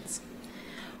foundations.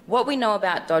 What we know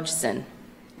about Dodgson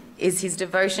is his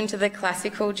devotion to the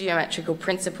classical geometrical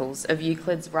principles of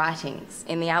Euclid's writings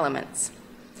in the Elements.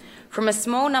 From a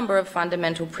small number of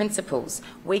fundamental principles,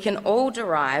 we can all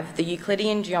derive the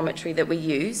Euclidean geometry that we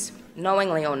use,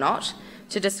 knowingly or not,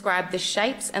 to describe the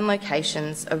shapes and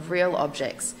locations of real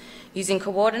objects using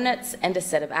coordinates and a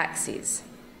set of axes.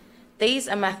 These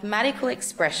are mathematical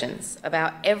expressions of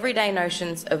our everyday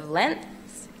notions of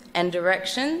lengths and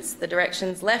directions, the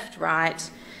directions left, right,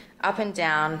 up and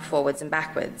down, forwards and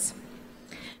backwards.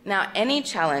 Now, any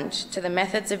challenge to the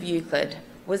methods of Euclid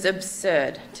was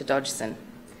absurd to Dodgson.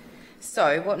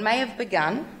 So, what may have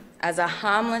begun as a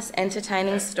harmless,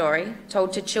 entertaining story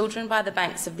told to children by the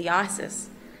banks of the Isis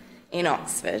in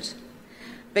Oxford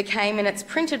became, in its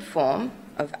printed form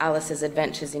of Alice's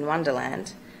Adventures in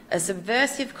Wonderland, a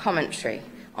subversive commentary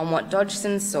on what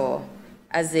Dodgson saw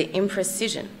as the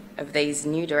imprecision of these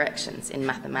new directions in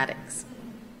mathematics.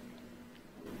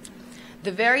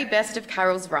 The very best of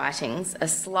Carroll's writings are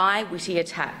sly, witty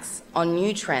attacks on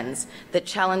new trends that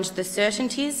challenge the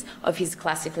certainties of his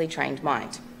classically trained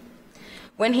mind.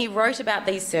 When he wrote about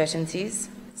these certainties,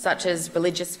 such as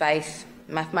religious faith,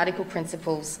 mathematical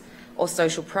principles, or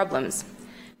social problems,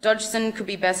 Dodgson could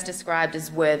be best described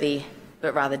as worthy,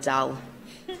 but rather dull.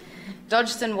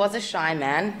 Dodgson was a shy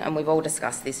man, and we've all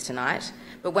discussed this tonight,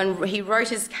 but when he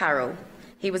wrote as Carroll,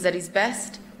 he was at his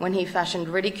best when he fashioned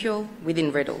ridicule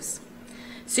within riddles.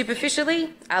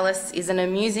 Superficially, Alice is an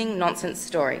amusing nonsense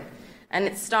story, and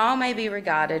its style may be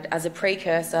regarded as a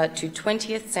precursor to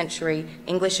 20th century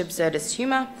English absurdist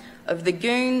humour of the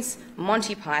Goons,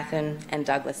 Monty Python, and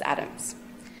Douglas Adams.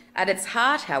 At its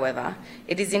heart, however,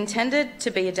 it is intended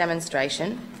to be a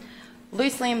demonstration,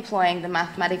 loosely employing the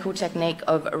mathematical technique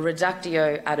of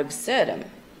reductio ad absurdum,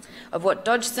 of what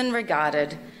Dodgson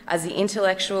regarded as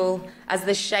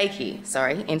the shaky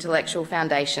intellectual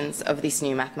foundations of this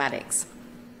new mathematics.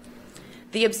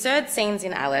 The absurd scenes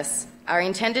in Alice are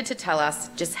intended to tell us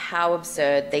just how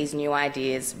absurd these new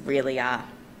ideas really are.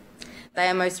 They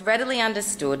are most readily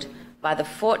understood by the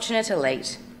fortunate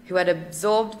elite who had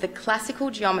absorbed the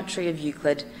classical geometry of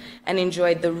Euclid and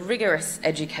enjoyed the rigorous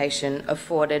education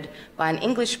afforded by an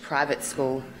English private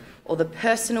school or the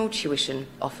personal tuition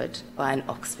offered by an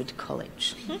Oxford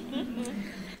college.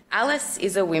 Alice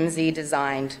is a whimsy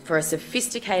designed for a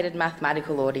sophisticated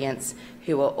mathematical audience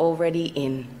who are already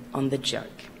in on the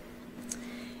joke.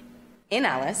 In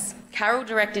Alice, Carroll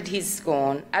directed his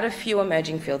scorn at a few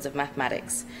emerging fields of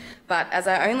mathematics, but as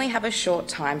I only have a short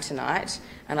time tonight,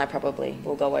 and I probably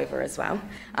will go over as well,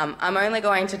 I'm only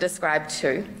going to describe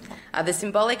two, the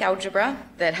symbolic algebra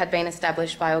that had been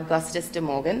established by Augustus de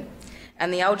Morgan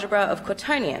and the algebra of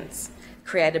quaternions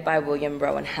created by William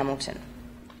Rowan Hamilton.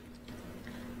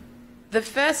 The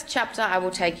first chapter I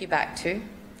will take you back to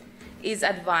is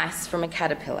Advice from a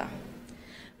Caterpillar.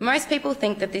 Most people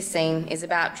think that this scene is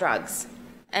about drugs,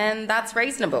 and that's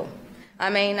reasonable. I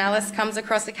mean, Alice comes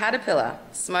across a caterpillar,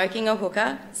 smoking a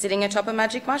hookah, sitting atop a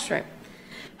magic mushroom.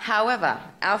 However,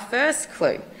 our first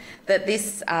clue that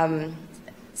this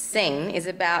scene is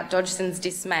about Dodgson's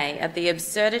dismay at the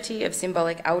absurdity of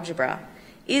symbolic algebra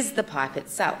is the pipe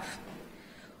itself.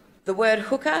 The word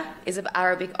hookah is of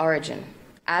Arabic origin,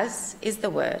 as is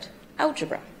the word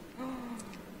algebra.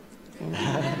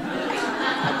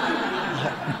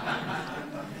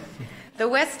 The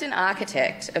Western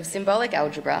architect of symbolic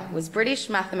algebra was British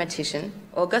mathematician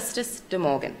Augustus de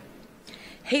Morgan.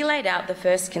 He laid out the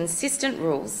first consistent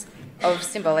rules of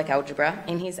symbolic algebra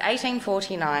in his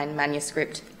 1849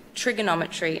 manuscript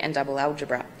Trigonometry and Double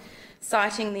Algebra,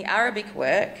 citing the Arabic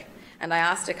work, and I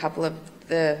asked a couple of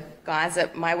the guys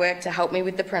at my work to help me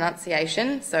with the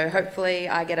pronunciation, so hopefully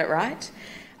I get it right,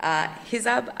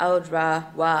 Hizab al-Dra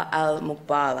wa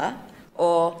al-Muqbala,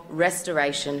 or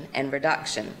restoration and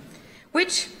reduction,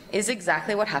 which is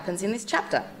exactly what happens in this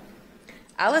chapter.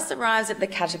 Alice arrives at the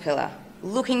caterpillar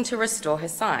looking to restore her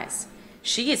size.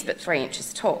 She is but 3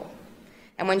 inches tall.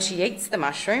 And when she eats the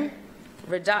mushroom,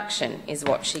 reduction is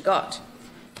what she got.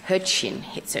 Her chin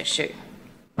hits her shoe.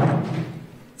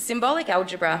 Symbolic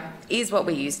algebra is what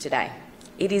we use today.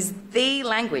 It is the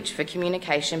language for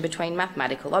communication between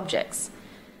mathematical objects.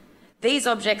 These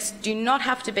objects do not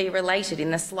have to be related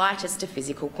in the slightest to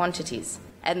physical quantities,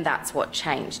 and that's what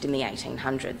changed in the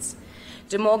 1800s.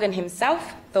 De Morgan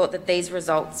himself thought that these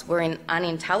results were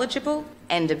unintelligible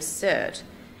and absurd,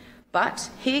 but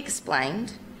he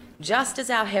explained, just as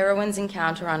our heroine's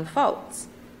encounter unfolds,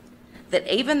 that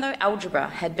even though algebra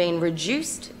had been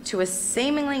reduced to a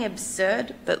seemingly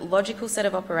absurd but logical set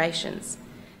of operations,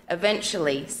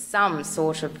 eventually some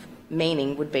sort of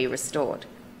meaning would be restored.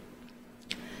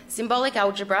 Symbolic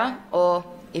algebra, or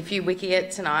if you wiki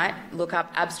it tonight, look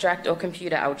up abstract or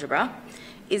computer algebra,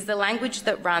 is the language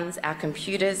that runs our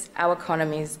computers, our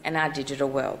economies, and our digital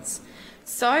worlds.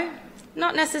 So,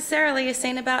 not necessarily a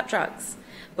scene about drugs,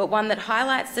 but one that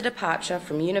highlights the departure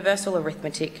from universal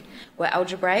arithmetic, where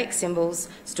algebraic symbols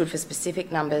stood for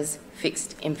specific numbers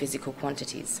fixed in physical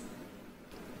quantities.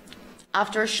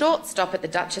 After a short stop at the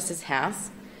Duchess's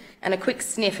house and a quick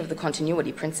sniff of the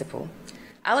continuity principle,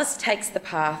 Alice takes the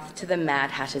path to the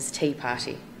Mad Hatter's tea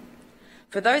party.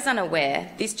 For those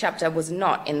unaware, this chapter was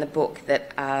not in the book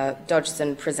that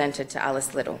Dodgson presented to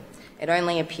Alice Little. It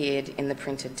only appeared in the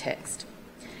printed text.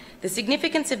 The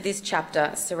significance of this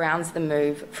chapter surrounds the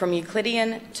move from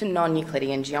Euclidean to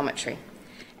non-Euclidean geometry,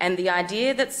 and the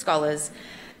idea that scholars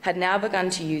had now begun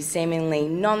to use seemingly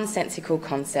nonsensical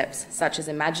concepts such as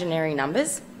imaginary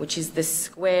numbers, which is the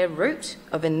square root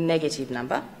of a negative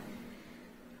number,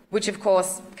 which of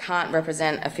course can't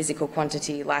represent a physical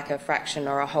quantity like a fraction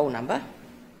or a whole number,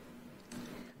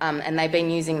 and they've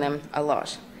been using them a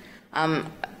lot.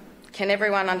 Can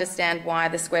everyone understand why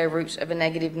the square root of a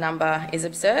negative number is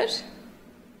absurd?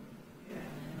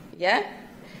 Yeah?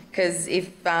 Because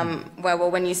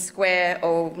when you square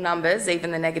all numbers,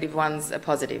 even the negative ones are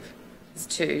positive. It's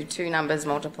two numbers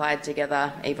multiplied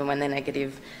together, even when they're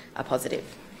negative, are positive.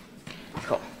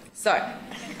 Cool. So,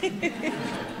 in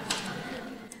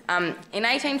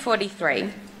 1843,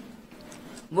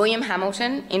 William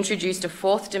Hamilton introduced a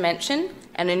fourth dimension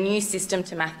and a new system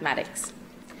to mathematics.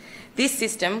 This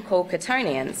system, called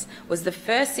quaternions, was the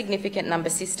first significant number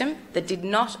system that did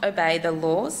not obey the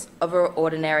laws of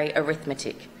ordinary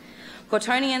arithmetic.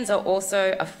 Quaternions are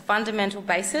also a fundamental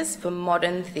basis for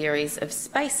modern theories of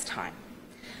space-time.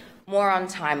 More on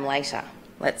time later.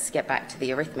 Let's get back to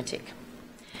the arithmetic.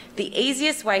 The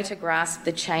easiest way to grasp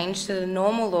the change to the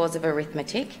normal laws of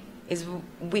arithmetic is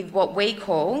with what we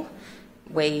call,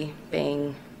 we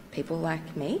being people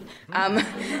like me,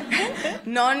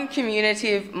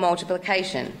 non-commutative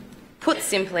multiplication. Put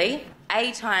simply,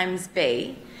 A times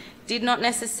B did not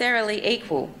necessarily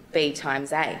equal B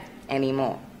times A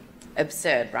anymore.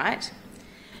 Absurd, right?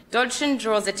 Dodgson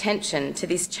draws attention to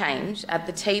this change at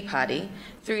the tea party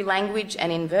through language and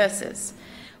inverses,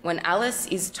 when Alice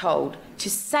is told to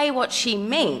say what she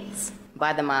means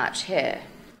by the March Hare.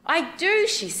 I do,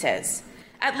 she says.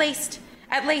 At least,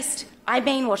 I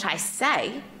mean what I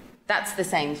say. That's the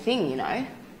same thing, you know.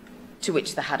 To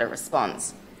which the Hatter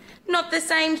responds, not the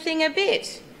same thing a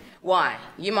bit. Why,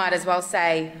 you might as well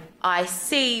say, I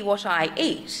see what I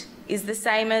eat is the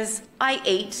same as I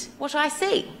eat what I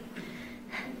see.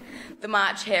 The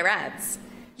March Hare adds,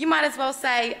 you might as well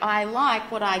say, I like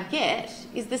what I get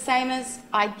is the same as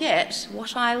I get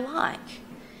what I like.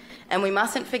 And we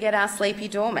mustn't forget our sleepy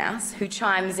dormouse, who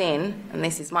chimes in, and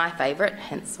this is my favourite,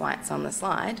 hence why it's on the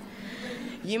slide.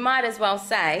 You might as well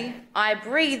say, I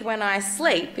breathe when I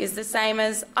sleep is the same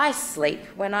as I sleep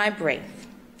when I breathe.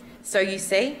 So you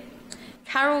see,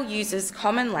 Carroll uses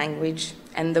common language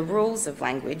and the rules of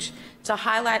language to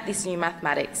highlight this new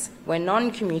mathematics where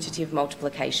non-commutative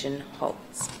multiplication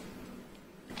holds.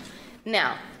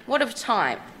 Now, what of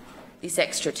time, this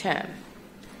extra term?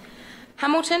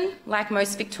 Hamilton, like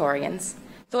most Victorians,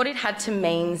 thought it had to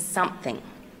mean something.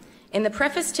 In the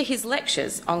preface to his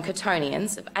lectures on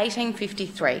quaternions of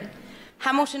 1853,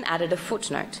 Hamilton added a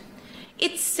footnote.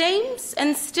 It seems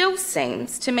and still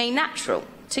seems to me natural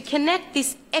to connect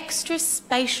this extra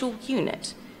spatial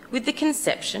unit with the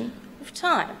conception of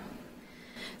time.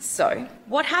 So,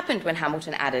 what happened when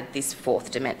Hamilton added this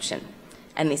fourth dimension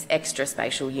and this extra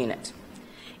spatial unit?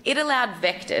 It allowed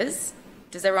vectors.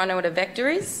 Does everyone know what a vector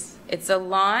is? It's a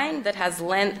line that has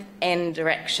length and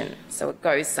direction, so it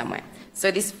goes somewhere. So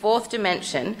this fourth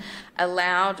dimension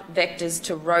allowed vectors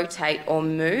to rotate or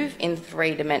move in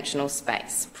three-dimensional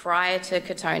space. Prior to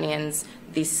Cottonians,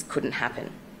 this couldn't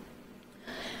happen.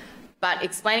 But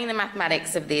explaining the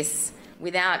mathematics of this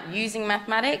without using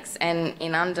mathematics and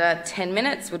in under 10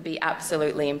 minutes would be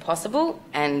absolutely impossible,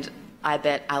 and I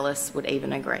bet Alice would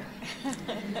even agree.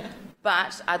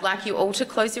 But I'd like you all to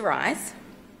close your eyes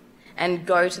and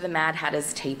go to the Mad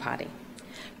Hatter's tea party.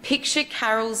 Picture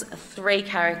Carol's three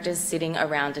characters sitting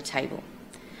around a table.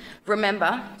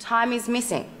 Remember, time is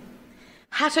missing.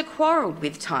 Hatter quarrelled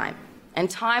with time, and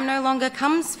time no longer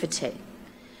comes for tea.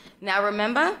 Now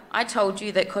remember, I told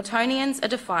you that Cottonians are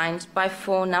defined by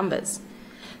 4 numbers.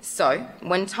 So,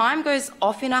 when time goes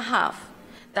off in a huff,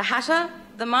 the Hatter,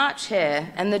 the March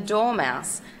Hare and the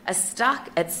Dormouse are stuck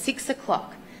at 6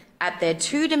 o'clock at their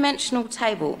 2-dimensional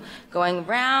table, going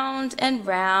round and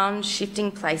round,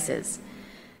 shifting places.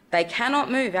 They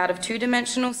cannot move out of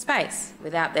 2-dimensional space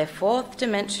without their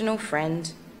 4th-dimensional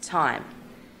friend, time.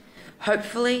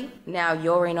 Hopefully, now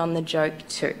you're in on the joke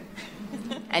too.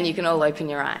 And you can all open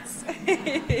your eyes.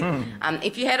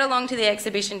 If you head along to the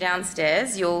exhibition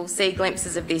downstairs, you'll see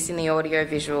glimpses of this in the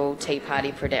audio-visual tea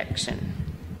party production.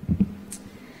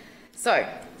 So,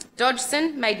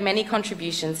 Dodgson made many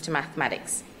contributions to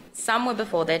mathematics. Some were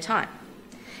before their time.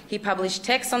 He published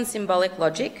texts on symbolic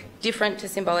logic, different to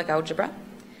symbolic algebra.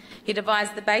 He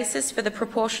devised the basis for the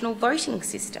proportional voting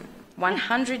system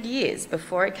 100 years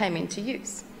before it came into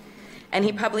use. And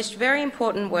he published very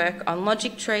important work on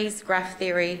logic trees, graph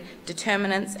theory,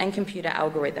 determinants and computer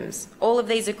algorithms. All of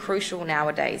these are crucial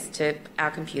nowadays to our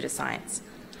computer science.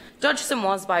 Dodgson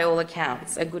was, by all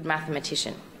accounts, a good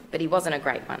mathematician, but he wasn't a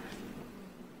great one.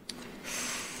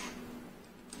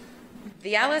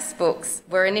 The Alice books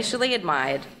were initially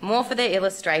admired more for their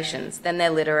illustrations than their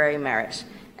literary merit,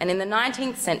 and in the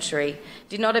 19th century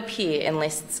did not appear in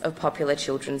lists of popular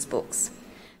children's books.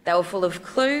 They were full of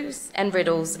clues and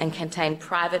riddles and contained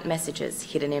private messages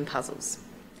hidden in puzzles.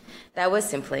 They were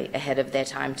simply ahead of their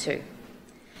time too.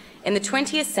 In the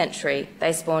 20th century,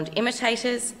 they spawned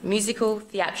imitators, musical,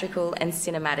 theatrical and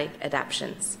cinematic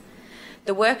adaptations.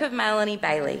 The work of Melanie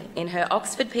Bailey in her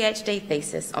Oxford PhD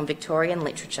thesis on Victorian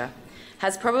literature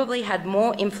has probably had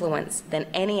more influence than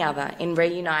any other in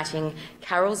reuniting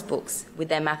Carol's books with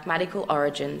their mathematical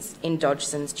origins in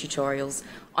Dodgson's tutorials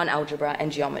on algebra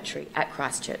and geometry at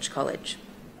Christ Church College.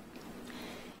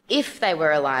 If they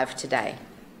were alive today,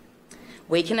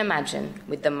 we can imagine,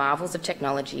 with the marvels of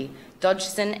technology,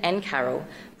 Dodgson and Carol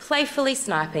playfully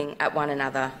sniping at one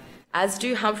another, as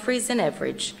do Humphreys and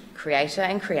Everidge, creator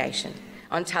and creation,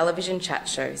 on television chat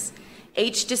shows,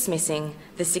 each dismissing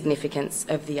the significance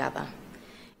of the other.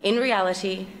 In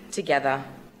reality, together,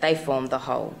 they form the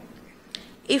whole.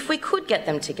 If we could get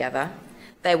them together,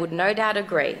 they would no doubt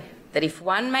agree that if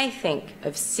one may think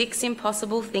of 6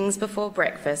 impossible things before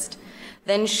breakfast,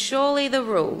 then surely the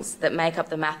rules that make up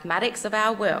the mathematics of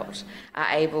our world are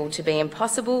able to be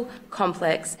impossible,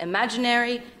 complex,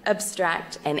 imaginary,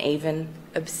 abstract, and even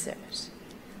absurd.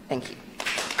 Thank you.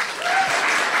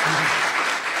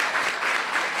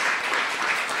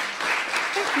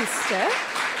 Thank you, Steph.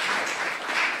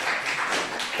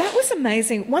 That was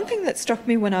amazing. One thing that struck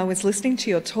me when I was listening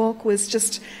to your talk was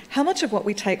just how much of what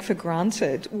we take for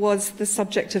granted was the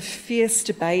subject of fierce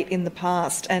debate in the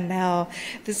past, and now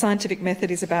the scientific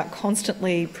method is about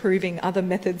constantly proving other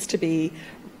methods to be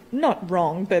not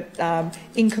wrong, but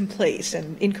incomplete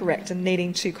and incorrect, and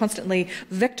needing to constantly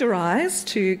vectorise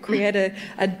to create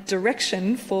a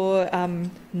direction for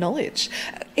knowledge.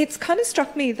 It's kind of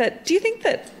struck me that, do you think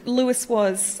that Lewis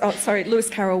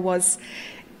Carroll was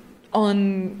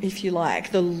on, if you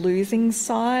like, the losing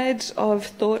side of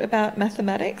thought about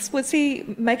mathematics? Was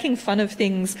he making fun of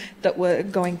things that were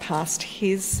going past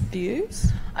his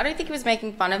views? I don't think he was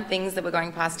making fun of things that were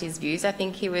going past his views. I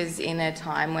think he was in a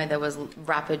time where there was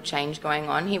rapid change going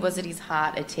on. He was at his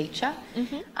heart a teacher,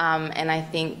 and I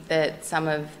think that some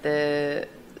of the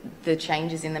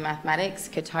changes in the mathematics,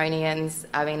 Cottonians,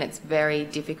 I mean, it's very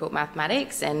difficult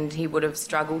mathematics, and he would have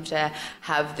struggled to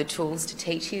have the tools to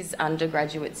teach his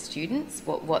undergraduate students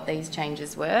what these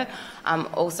changes were.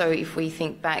 Also, if we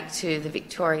think back to the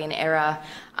Victorian era,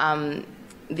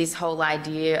 this whole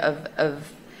idea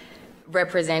of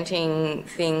representing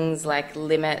things like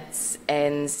limits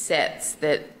and sets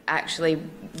that actually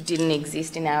didn't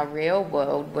exist in our real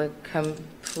world were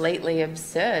completely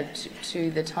absurd to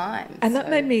the time. And that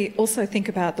made me also think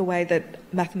about the way that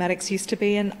mathematics used to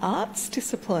be an arts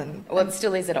discipline. Well, it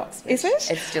still is at Oxford. Is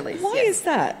it? It still is. Why is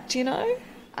that? Do you know?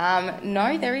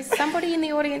 No, there is somebody in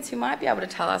the audience who might be able to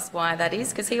tell us why that is,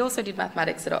 because he also did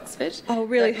mathematics at Oxford. Oh,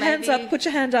 really? Hands up, put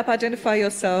your hand up, identify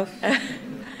yourself.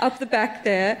 up the back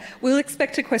there. We'll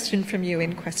expect a question from you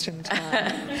in question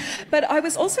time. But I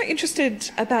was also interested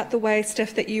about the way,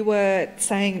 Steph, that you were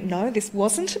saying, no, this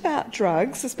wasn't about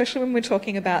drugs, especially when we're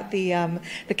talking about the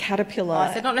caterpillar.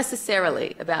 I said not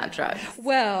necessarily about drugs.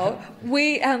 Well,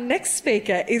 our next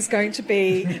speaker is going to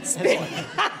be...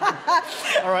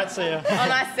 All right, see ya. Oh,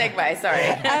 nice segue, sorry.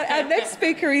 Our next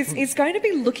speaker is going to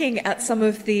be looking at some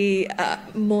of the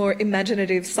more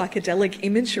imaginative psychedelic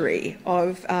imagery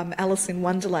of Alice in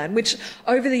Wonderland, which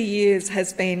over the years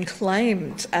has been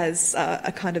claimed as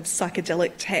a kind of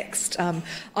psychedelic text.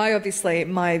 I obviously,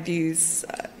 my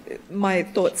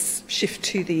thoughts shift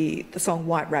to the song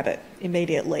White Rabbit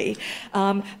immediately.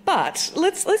 But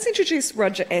let's introduce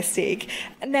Roger Essig.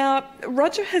 Now,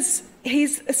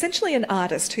 he's essentially an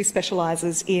artist who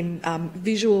specialises in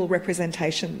visual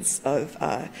representations of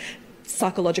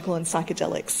psychological and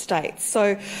psychedelic states.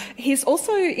 So he's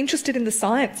also interested in the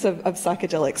science of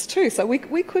psychedelics too. So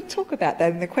we could talk about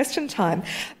that in the question time.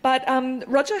 But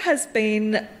Roger has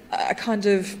been a kind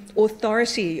of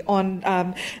authority on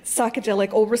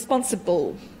psychedelic or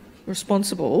responsible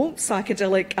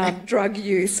psychedelic drug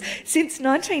use since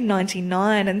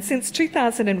 1999, and since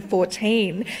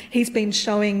 2014 he's been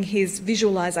showing his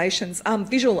visualizations,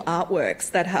 visual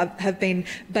artworks that have been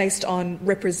based on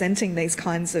representing these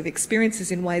kinds of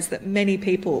experiences in ways that many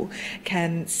people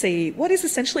can see what is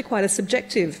essentially quite a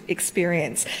subjective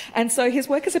experience. And so his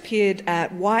work has appeared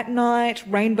at White Night,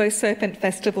 Rainbow Serpent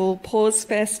Festival, Pause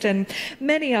Fest and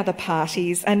many other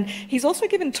parties, and he's also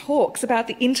given talks about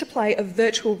the interplay of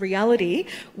virtual reality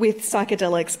with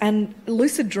psychedelics and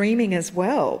lucid dreaming as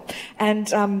well. And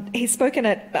he's spoken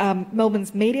at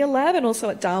Melbourne's Media Lab and also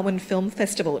at Darwin Film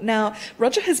Festival. Now,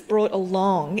 Roger has brought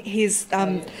along his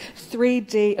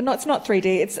 3D, no, it's not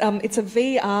 3D, it's a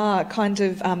VR kind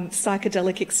of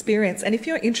psychedelic experience. And if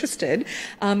you're interested,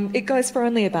 it goes for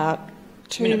only about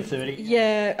minute 30.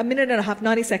 Yeah, a minute and a half,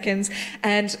 90 seconds.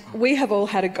 And we have all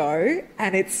had a go,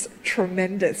 and it's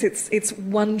tremendous. It's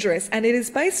wondrous. And it is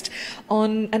based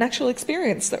on an actual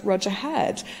experience that Roger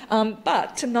had.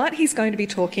 But tonight he's going to be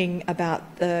talking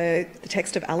about the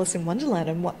text of Alice in Wonderland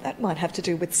and what that might have to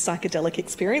do with psychedelic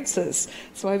experiences.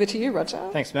 So over to you, Roger.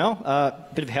 Thanks, Mel.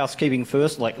 Bit of housekeeping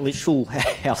first, like literal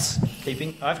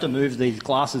housekeeping. I have to move these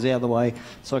glasses out of the way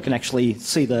so I can actually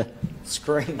see the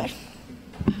screen.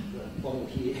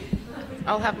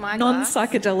 I'll have my glass.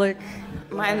 Non-psychedelic.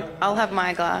 I'll have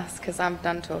my glass because I'm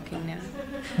done talking now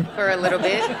for a little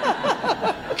bit.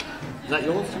 Is that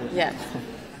yours? Yeah.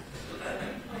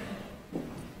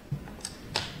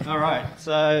 All right.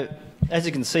 So as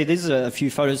you can see, these are a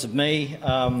few photos of me.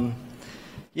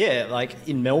 Like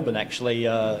in Melbourne, actually,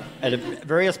 at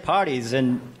various parties,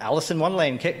 and Alice in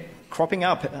Wonderland kept cropping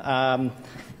up.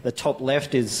 The top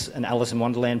left is an Alice in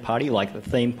Wonderland party, like the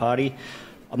theme party.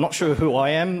 I'm not sure who I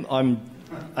am. I'm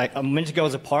meant to go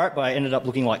as a pirate, but I ended up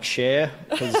looking like Cher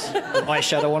because the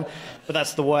eyeshadow on. But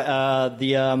that's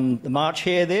the March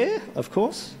Hare there, of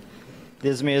course.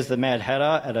 There's me as the Mad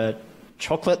Hatter at a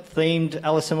chocolate-themed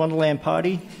Alice in Wonderland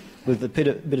party with a bit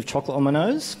of chocolate on my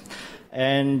nose.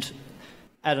 And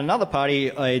at another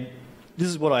party, this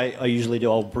is what I usually do.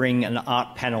 I'll bring an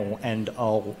art panel and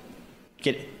I'll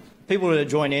get people to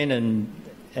join in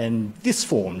and this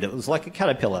formed. It was like a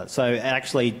caterpillar. So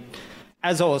actually,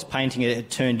 as I was painting it,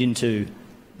 it turned into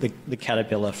the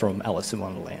caterpillar from Alice in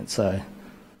Wonderland. So,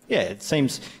 yeah, it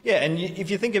seems... Yeah, and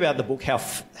if you think about the book, how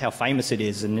famous it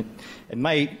is, and it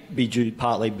may be due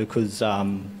partly because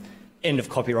end of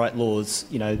copyright laws,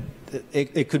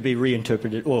 it could be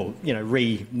reinterpreted or,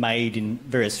 remade in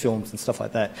various films and stuff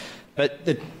like that. But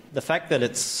the fact that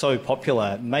it's so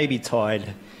popular may be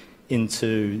tied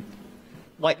into...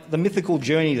 like the mythical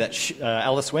journey that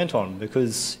Alice went on,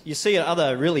 because you see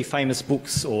other really famous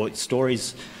books or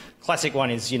stories. Classic one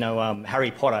is,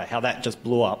 Harry Potter, how that just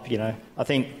blew up, I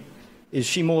think, is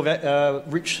she more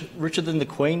richer than the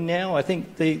Queen now, I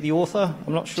think, the author?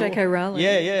 I'm not sure. J.K. Rowling?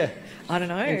 Yeah. I don't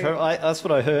know. That's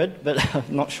what I heard, but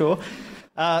I'm not sure.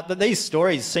 But these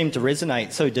stories seem to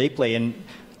resonate so deeply, and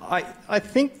I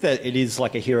think that it is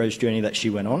like a hero's journey that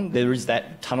she went on. There is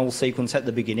that tunnel sequence at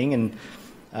the beginning, and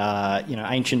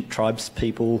ancient tribes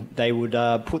people, they would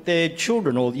put their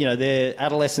children or, their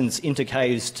adolescents into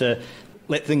caves to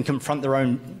let them confront their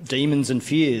own demons and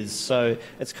fears. So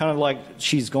it's kind of like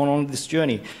she's gone on this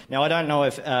journey. Now, I don't know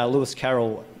if Lewis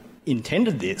Carroll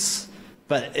intended this,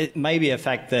 but it may be a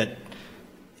fact that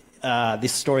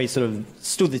this story sort of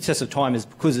stood the test of time is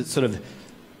because it sort of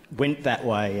went that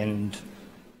way, and,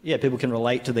 yeah, people can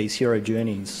relate to these hero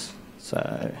journeys.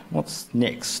 So what's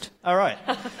next? All right.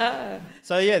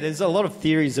 So yeah, there's a lot of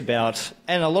theories about,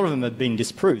 and a lot of them have been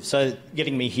disproved. So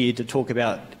getting me here to talk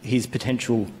about his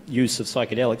potential use of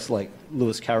psychedelics like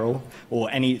Lewis Carroll or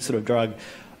any sort of drug,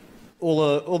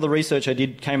 all the research I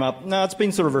did came up, no, it's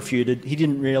been sort of refuted. He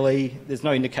didn't really, there's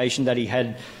no indication that he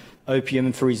had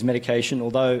opium for his medication,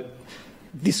 although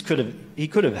he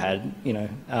could have had,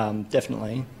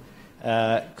 definitely.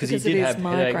 Because he did have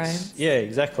headaches. Yeah,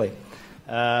 exactly.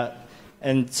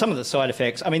 And some of the side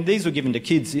effects, these were given to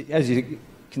kids. As you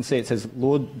can see, it says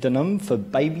laudanum for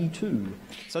baby too.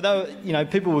 So they were,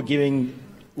 people were giving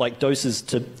like doses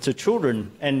to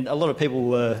children, and a lot of people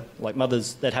were like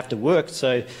mothers that have to work.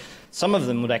 So some of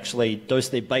them would actually dose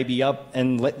their baby up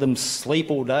and let them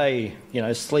sleep all day,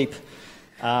 sleep.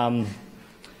 And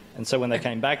so when they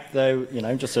came back, they,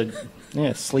 just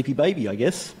a sleepy baby, I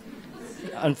guess.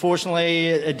 Unfortunately,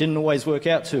 it didn't always work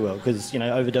out too well because,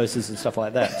 overdoses and stuff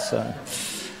like that.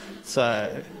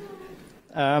 So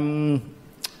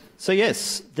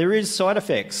yes, there is side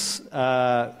effects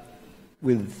although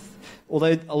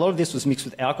a lot of this was mixed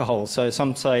with alcohol, so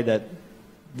some say that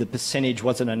the percentage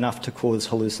wasn't enough to cause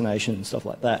hallucination and stuff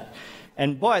like that.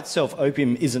 And by itself,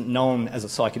 opium isn't known as a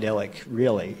psychedelic,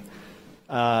 really.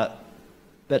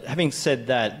 But having said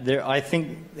that, I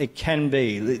think it can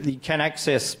be. You can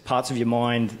access parts of your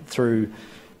mind through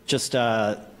just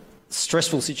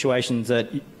stressful situations that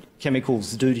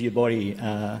chemicals do to your body,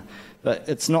 but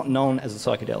it's not known as a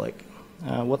psychedelic.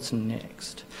 What's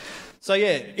next? So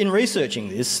yeah, in researching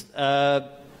this, I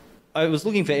was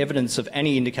looking for evidence of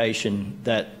any indication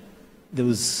that there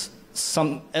was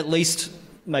at least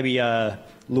maybe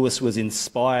Lewis was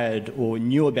inspired or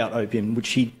knew about opium, which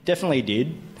he definitely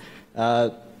did.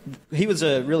 He was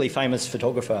a really famous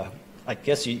photographer, I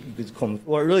guess you could call him,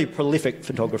 or a really prolific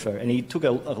photographer, and he took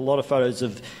a lot of photos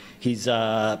of his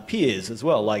peers as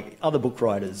well, like other book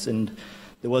writers. And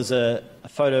there was a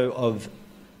photo of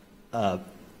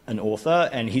an author,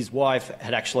 and his wife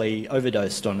had actually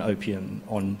overdosed on opium,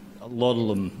 on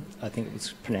laudanum, I think it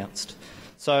was pronounced.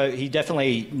 So he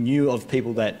definitely knew of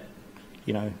people that,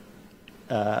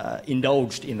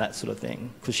 indulged in that sort of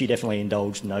thing, because she definitely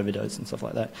indulged in overdose and stuff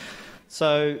like that.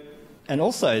 So, and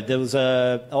also there was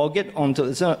I'll get on to,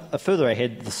 there's a further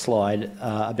ahead of the slide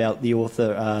about the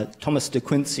author Thomas de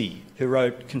Quincey, who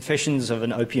wrote Confessions of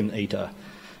an Opium Eater,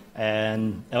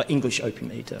 and English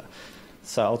Opium Eater.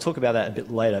 So I'll talk about that a bit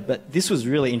later. But this was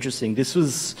really interesting. This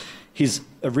was his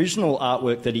original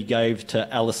artwork that he gave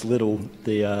to Alice Little,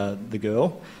 the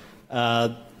girl,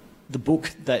 the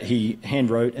book that he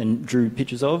hand-wrote and drew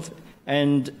pictures of.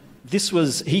 And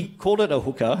he called it a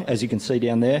hookah, as you can see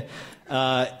down there,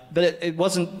 but it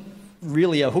wasn't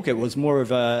really a hookah, it was more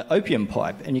of an opium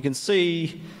pipe. And you can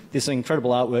see this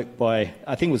incredible artwork by,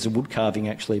 I think it was a wood carving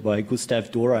actually, by Gustave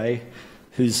Doré,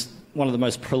 who's one of the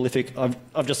most prolific.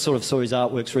 I've just sort of saw his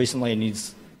artworks recently, and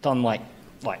he's done like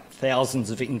thousands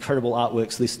of incredible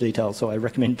artworks this detail, so I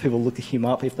recommend people look him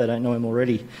up if they don't know him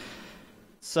already.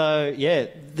 So yeah,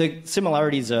 the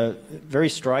similarities are very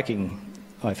striking,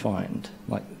 I find,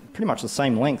 like pretty much the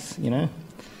same length, And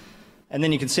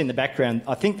then you can see in the background,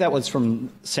 I think that was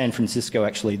from San Francisco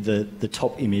actually, the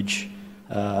top image.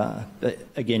 But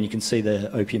again, you can see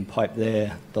the opium pipe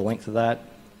there, the length of that.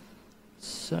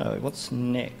 So what's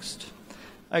next?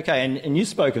 Okay, and you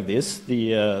spoke of this,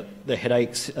 the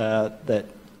headaches that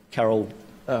Carroll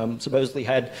supposedly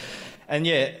had. And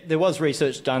yeah, there was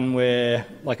research done where,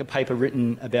 like a paper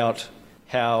written about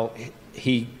how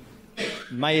he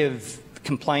may have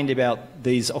complained about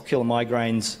these ocular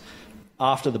migraines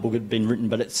after the book had been written,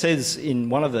 but it says in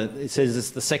it says it's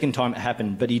the second time it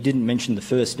happened, but he didn't mention the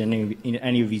first in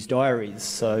any of his diaries.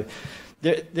 So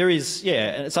there is,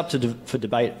 and it's up for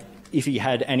debate if he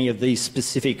had any of these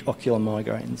specific ocular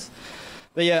migraines.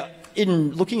 But yeah,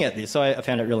 in looking at this, I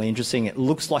found it really interesting. It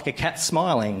looks like a cat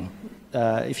smiling,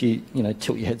 if you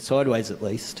tilt your head sideways at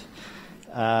least.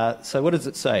 So what does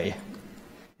it say?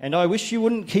 And I wish you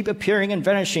wouldn't keep appearing and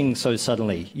vanishing so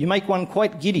suddenly. You make one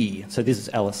quite giddy. So this is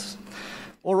Alice.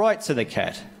 All right, said the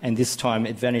cat, and this time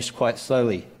it vanished quite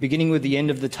slowly, beginning with the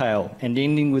end of the tail and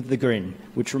ending with the grin,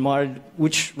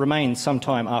 which remained some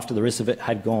time after the rest of it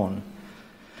had gone.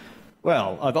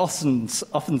 Well, I've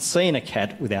often seen a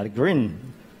cat without a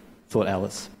grin, thought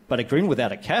Alice, but a grin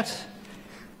without a cat?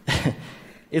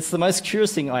 It's the most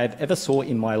curious thing I have ever saw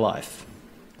in my life.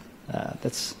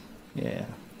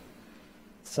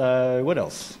 So what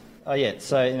else? Oh yeah,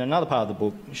 so in another part of the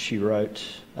book she wrote,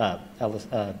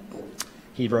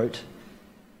 he wrote,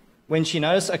 when she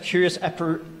noticed a curious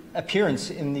appearance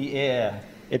in the air,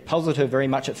 it puzzled her very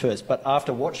much at first, but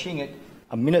after watching it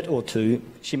a minute or two,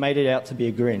 she made it out to be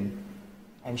a grin.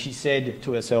 And she said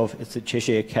to herself, it's a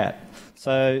Cheshire cat.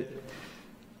 So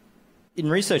in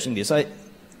researching this,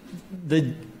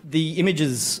 the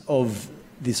images of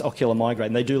this ocular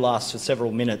migraine, they do last for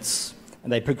several minutes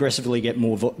and they progressively get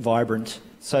more vibrant.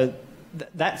 So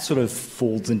that sort of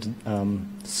falls into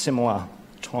similar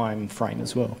time frame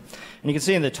as well. And you can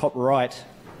see in the top right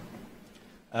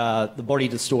the body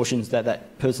distortions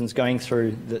that person's going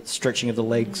through, the stretching of the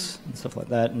legs and stuff like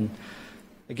that. And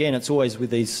again, it's always with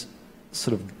these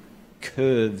sort of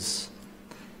curves.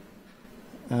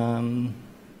 So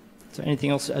anything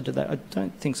else to add to that? I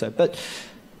don't think so. But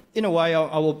in a way,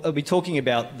 I'll be talking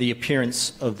about the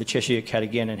appearance of the Cheshire cat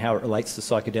again and how it relates to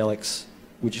psychedelics,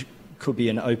 which could be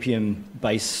an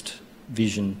opium-based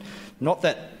vision. Not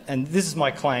that, and this is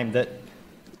my claim, that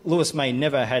Lewis May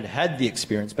never had the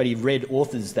experience, but he read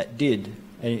authors that did.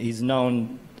 And he's a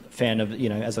known fan of,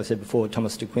 as I said before,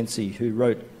 Thomas de Quincey, who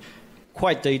wrote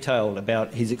quite detailed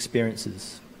about his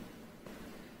experiences.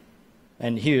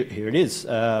 And here it is,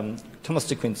 Thomas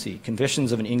de Quincey,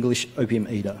 Confessions of an English Opium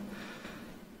Eater.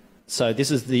 So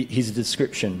this is his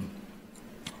description.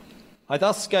 I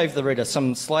thus gave the reader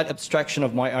some slight abstraction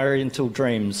of my oriental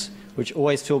dreams, which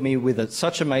always filled me with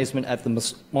such amazement at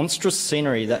the monstrous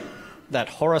scenery that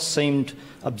horror seemed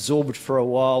absorbed for a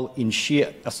while in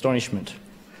sheer astonishment.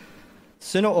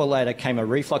 Sooner or later came a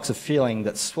reflux of feeling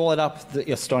that swallowed up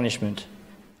the astonishment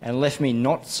and left me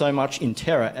not so much in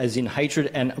terror as in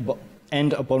hatred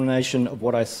and abomination of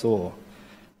what I saw.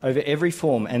 Over every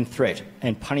form and threat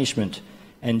and punishment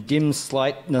and dim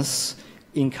slightness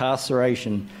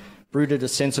incarceration brooded a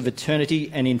sense of eternity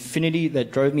and infinity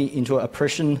that drove me into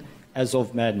oppression as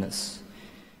of madness.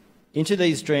 Into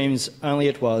these dreams only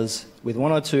it was, with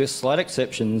one or two slight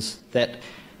exceptions, that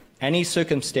any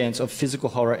circumstance of physical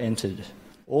horror entered.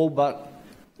 All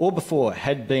before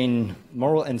had been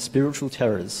moral and spiritual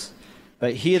terrors.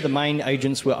 But here the main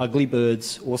agents were ugly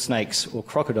birds or snakes or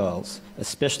crocodiles,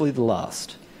 especially the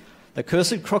last. The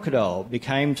cursed crocodile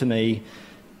became to me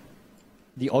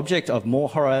the object of more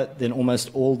horror than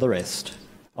almost all the rest.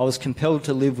 I was compelled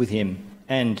to live with him,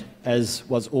 and, as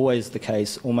was always the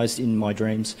case, almost in my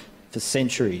dreams, for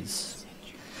centuries.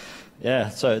 Yeah,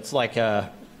 so it's like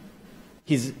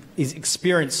his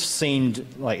experience seemed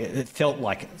like, it felt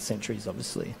like centuries,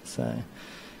 obviously. So,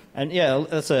 and yeah,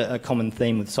 that's a common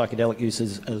theme with psychedelic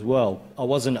uses as well. I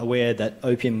wasn't aware that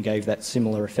opium gave that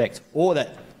similar effect, or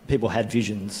that people had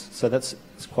visions. So it's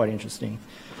quite interesting.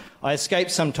 I escaped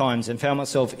sometimes and found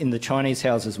myself in the Chinese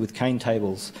houses with cane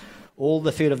tables. All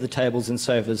the feet of the tables and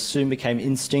sofas soon became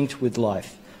instinct with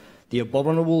life. The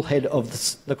abominable head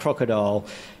of the crocodile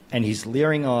and his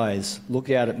leering eyes looked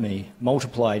out at me,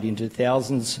 multiplied into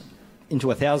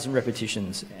 1,000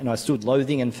 repetitions, and I stood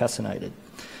loathing and fascinated.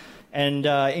 And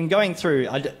in going through,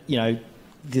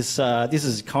 this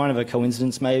is kind of a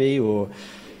coincidence maybe, or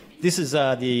this is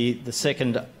the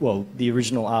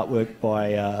original artwork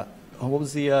by, what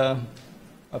was the,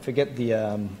 I forget the...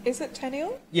 Is it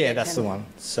Tenniel? Yeah, that's the one.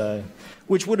 So,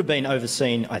 which would have been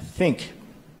overseen, I think,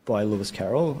 by Lewis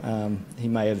Carroll. He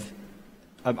may have...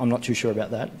 I'm not too sure about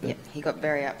that. Yeah, he got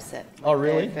very upset when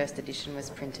the first edition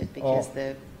was printed because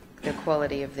the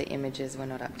quality of the images were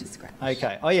not up to scratch.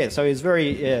 Okay. Oh, yeah, so he was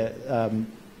very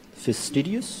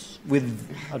fastidious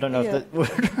with... I don't know if that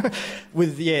word...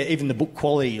 with, even the book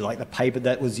quality, like the paper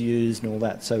that was used and all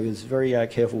that. So he was very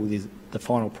careful with the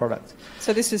final product.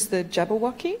 So this is the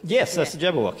Jabberwocky? Yes, that's the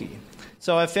Jabberwocky.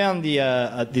 So I found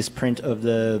this print of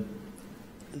the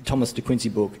Thomas de Quincey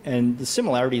book, and the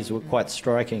similarities were quite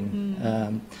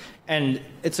striking. And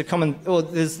it's a common... Well,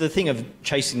 there's the thing of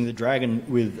chasing the dragon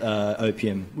with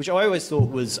opium, which I always thought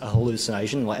was a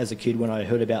hallucination, like as a kid when I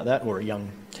heard about that, or a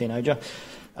young teenager.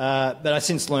 But I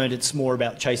since learned it's more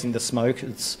about chasing the smoke.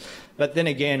 But then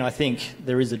again, I think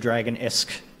there is a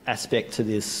dragon-esque aspect to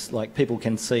this. Like, people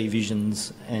can see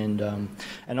visions, and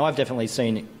I've definitely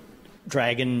seen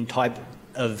dragon-type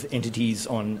of entities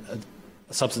on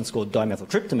a substance called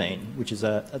dimethyltryptamine, which is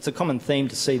it's a common theme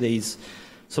to see these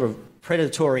sort of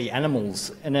predatory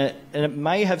animals, and it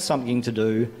may have something to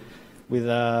do with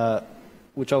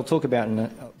which I'll talk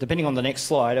about depending on the next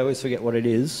slide. I always forget what it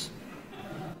is.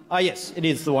 Ah, yes, it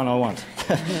is the one I want.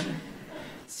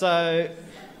 So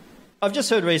I've just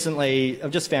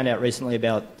found out recently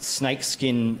about snake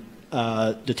skin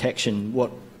detection,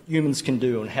 what humans can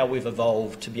do and how we've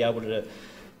evolved to be able to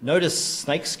notice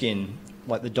snake skin,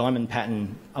 like the diamond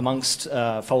pattern amongst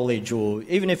foliage, or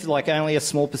even if like only a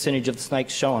small percentage of the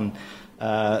snakes shown.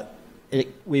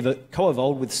 We've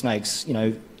co-evolved with snakes,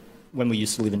 when we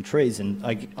used to live in trees, and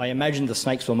I imagine the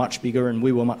snakes were much bigger and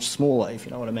we were much smaller, if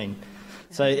you know what I mean.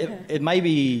 So it may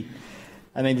be,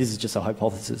 this is just a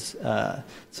hypothesis.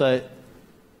 So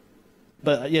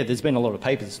But yeah, there's been a lot of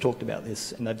papers talked about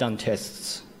this, and they've done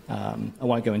tests. I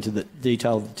won't go into the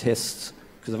detail of the tests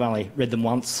because I've only read them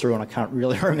once through and I can't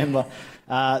really remember.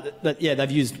 But yeah,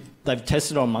 they've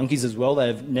tested on monkeys as well.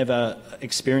 They've never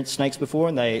experienced snakes before,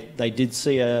 and they did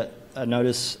see a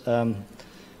notice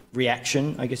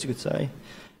reaction, I guess you could say.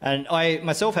 And I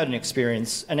myself had an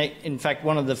experience, and in fact,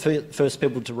 one of the first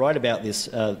people to write about this,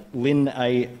 Lynn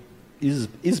A.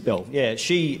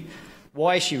 Isbell,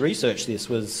 why she researched this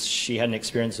was she had an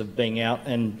experience of being out,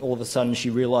 and all of a sudden she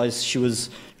realised she was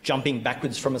jumping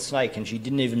backwards from a snake, and she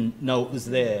didn't even know it was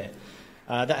there.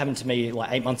 That happened to me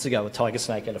like 8 months ago, a tiger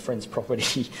snake at a friend's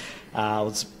property. I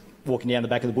was walking down the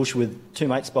back of the bush with two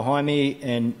mates behind me,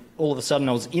 and all of a sudden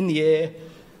I was in the air,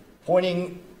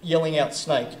 pointing, yelling out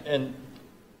snake, and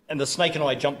the snake and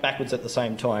I jumped backwards at the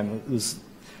same time.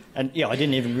 I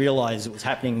didn't even realise it was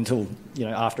happening until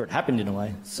after it happened in a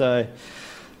way. So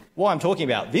why I'm talking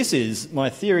about this is, my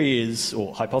theory is,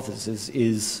 or hypothesis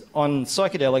is, on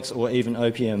psychedelics or even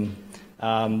opium,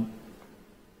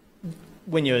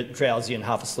 when you're drowsy and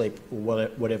half asleep or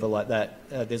whatever like that,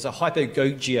 there's a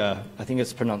hypogogia, I think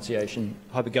it's pronunciation,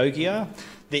 hypogogia,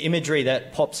 the imagery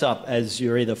that pops up as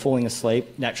you're either falling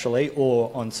asleep naturally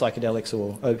or on psychedelics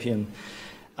or opium.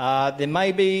 There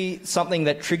may be something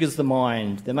that triggers the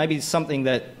mind. There may be something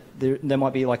that there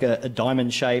might be like a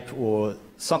diamond shape or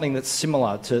something that's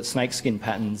similar to snakeskin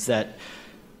patterns that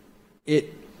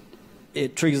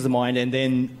it triggers the mind, and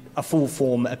then a full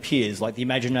form appears, like the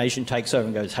imagination takes over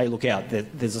and goes, hey, look out,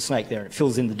 there's a snake there, and it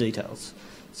fills in the details.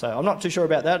 So I'm not too sure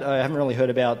about that. I haven't really heard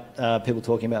about people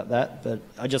talking about that, but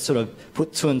I just sort of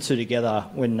put two and two together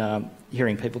when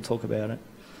hearing people talk about it.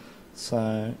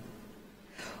 So,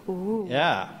 Ooh.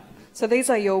 Yeah. So these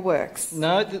are your works?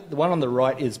 No, the one on the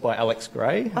right is by Alex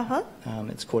Gray. Uh-huh.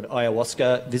 It's called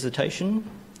Ayahuasca Visitation.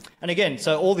 And again,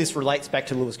 so all this relates back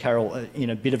to Lewis Carroll in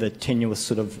a bit of a tenuous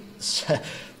sort of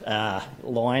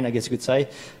line, I guess you could say.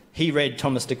 He read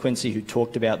Thomas de Quincey, who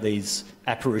talked about these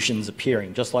apparitions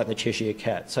appearing, just like the Cheshire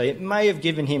Cat. So it may have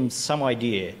given him some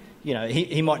idea.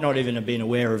 He might not even have been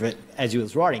aware of it as he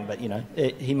was writing, but,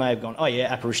 he may have gone, oh, yeah,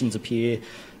 apparitions appear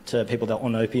to people that are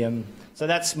on opium. So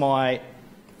that's my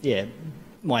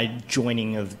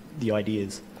joining of the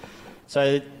ideas.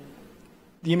 So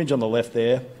the image on the left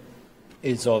there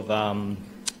is of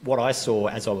what I saw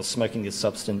as I was smoking this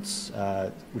substance,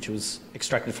 which was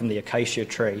extracted from the acacia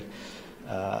tree.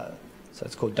 So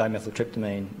it's called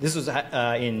dimethyltryptamine. This was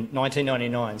in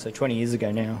 1999, so 20 years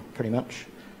ago now, pretty much.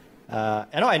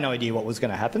 And I had no idea what was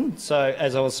going to happen. So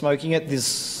as I was smoking it,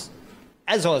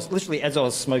 as I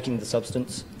was smoking the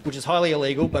substance, which is highly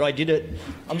illegal, but I did it.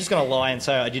 I'm just going to lie and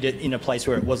say I did it in a place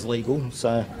where it was legal.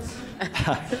 So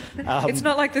it's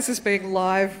not like this is being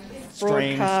live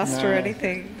broadcast or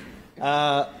anything.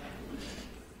 So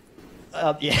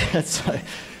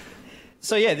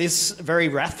this very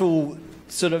wrathful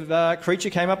sort of creature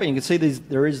came up, and you can see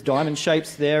there is diamond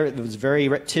shapes there. It was very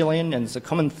reptilian, and it's a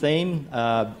common theme.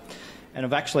 And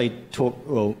I've actually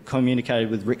communicated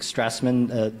with Rick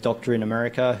Strassman, a doctor in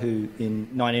America, who in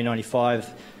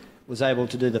 1995 was able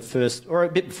to do the first, or a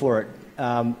bit before it,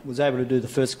 was able to do the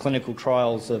first clinical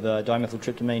trials of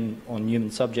dimethyltryptamine on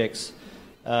human subjects.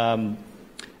 And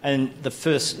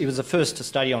he was the first to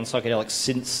study on psychedelics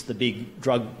since the big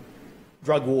drug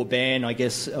war ban, I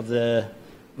guess, I'm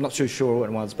not too sure what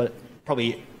it was, but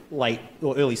probably late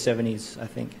or early 70s, I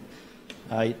think.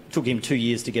 It took him 2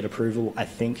 years to get approval, I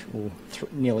think, or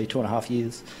nearly 2.5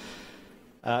 years.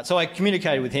 So I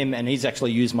communicated with him, and he's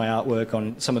actually used my artwork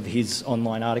on some of his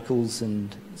online articles,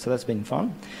 and so that's been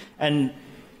fun. And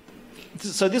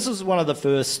so this was one of the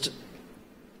first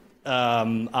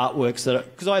artworks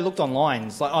because I looked online,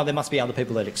 it's like, there must be other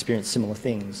people that experience similar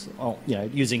things,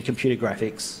 using computer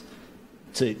graphics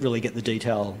to really get the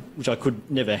detail, which I could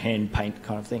never hand paint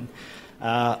kind of thing.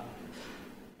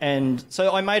 And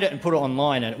so I made it and put it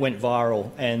online, and it went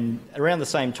viral. And around the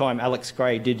same time, Alex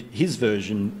Gray did his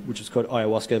version, which was called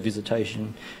Ayahuasca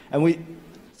Visitation. And we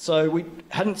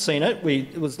hadn't seen it.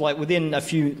 It was like within a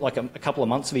couple of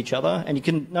months of each other. And you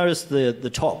can notice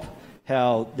the top,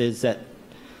 how there's that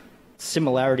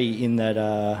similarity in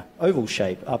that oval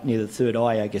shape up near the third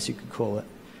eye, I guess you could call it.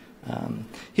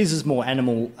 His is more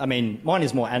animal. I mean, mine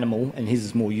is more animal, and his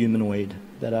is more humanoid.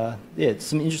 But it's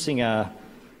some interesting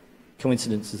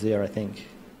coincidences there, I think.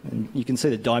 And you can see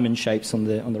the diamond shapes on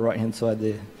the right-hand side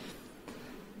there.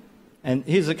 And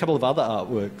here's a couple of other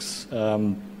artworks.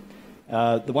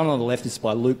 The one on the left is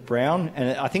by Luke Brown,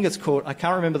 and I think it's called, I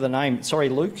can't remember the name. Sorry,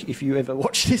 Luke, if you ever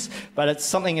watch this, but it's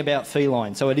something about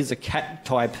feline. So it is a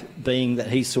cat-type being that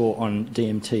he saw on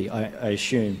DMT, I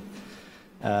assume.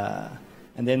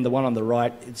 And then the one on the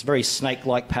right, it's very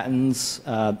snake-like patterns,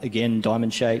 again,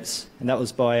 diamond shapes. And that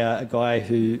was by a guy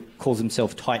who calls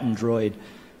himself Titan Droid.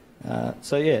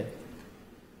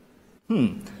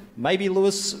 Maybe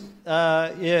Lewis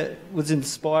was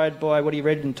inspired by what he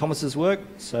read in Thomas's work.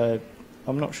 So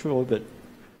I'm not sure, but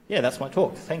yeah, that's my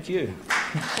talk. Thank you.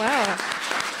 Wow.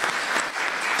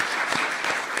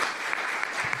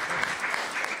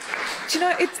 Do you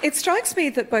know, it strikes me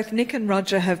that both Nick and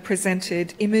Roger have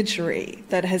presented imagery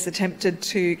that has attempted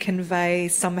to convey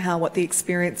somehow what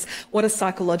a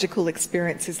psychological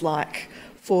experience is like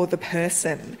for the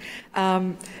person.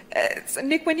 So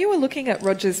Nick, when you were looking at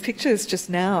Roger's pictures just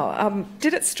now,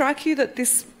 did it strike you that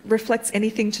this reflects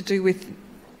anything to do with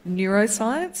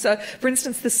neuroscience? So, for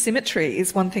instance, the symmetry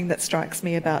is one thing that strikes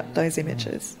me about those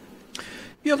images.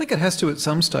 Yeah, I think it has to at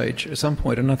some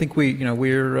point, and I think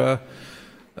we're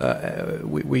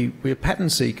pattern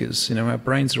seekers. Our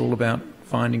brains are all about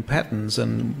finding patterns,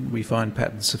 and we find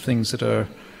patterns of things that are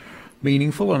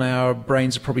meaningful, and our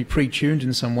brains are probably pre-tuned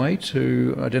in some way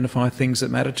to identify things that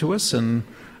matter to us. And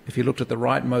if you looked at the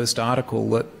rightmost article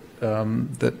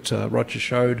that Roger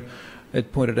showed,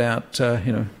 it pointed out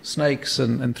snakes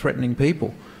and threatening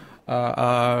people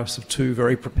are sort of two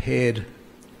very prepared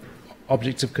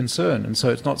objects of concern, and so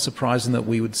it's not surprising that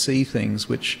we would see things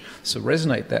which sort of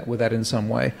resonate with that in some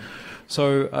way.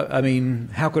 So, I mean,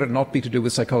 how could it not be to do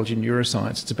with psychology and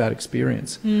neuroscience? It's about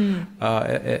experience.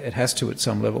 It has to at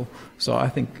some level. So I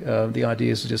think the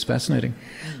ideas are just fascinating.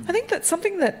 I think that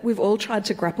something that we've all tried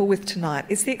to grapple with tonight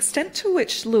is the extent to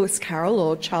which Lewis Carroll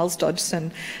or Charles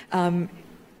Dodgson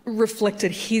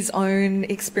reflected his own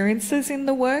experiences in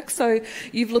the work. So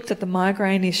you've looked at the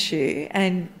migraine issue,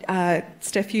 and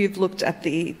Steph, you've looked at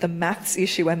the maths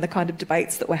issue and the kind of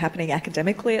debates that were happening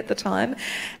academically at the time.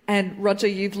 And Roger,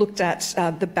 you've looked at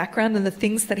the background and the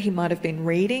things that he might have been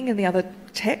reading in the other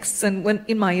texts. And when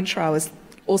in my intro, I was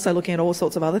also looking at all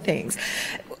sorts of other things.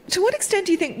 To what extent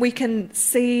do you think we can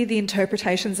see the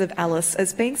interpretations of Alice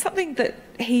as being something that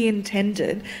he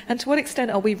intended, and to what extent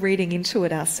are we reading into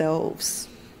it ourselves?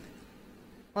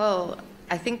 Well,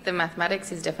 I think the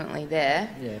mathematics is definitely there.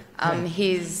 Yeah.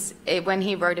 When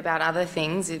he wrote about other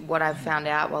things, what I've found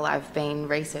out while I've been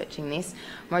researching this,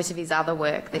 most of his other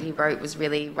work that he wrote was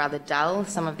really rather dull.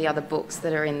 Some of the other books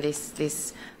that are in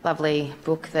this lovely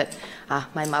book that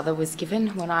my mother was given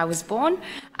when I was born,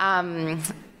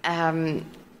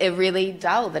 really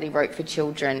dull that he wrote for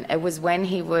children. It was when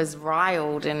he was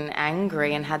riled and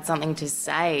angry and had something to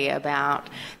say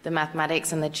about the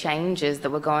mathematics and the changes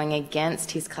that were going against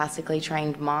his classically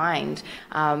trained mind,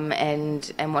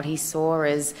 and what he saw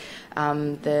as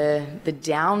the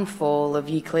downfall of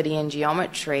Euclidean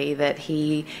geometry, that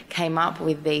he came up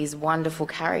with these wonderful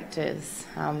characters.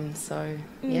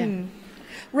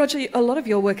 Roger, a lot of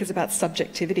your work is about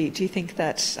subjectivity. Do you think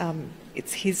that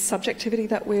it's his subjectivity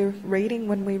that we're reading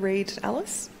when we read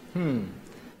Alice?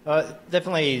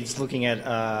 Definitely it's looking at...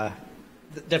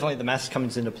 definitely the maths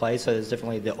comes into play, so there's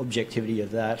definitely the objectivity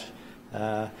of that.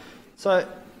 Back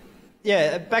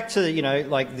to,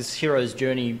 like this hero's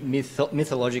journey,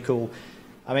 mythological...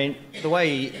 I mean, the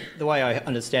way I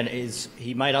understand it is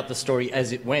he made up the story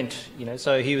as it went,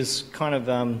 so he was kind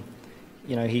of...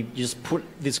 he just put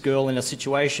this girl in a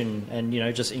situation and,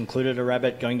 just included a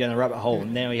rabbit going down a rabbit hole.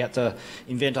 And now he had to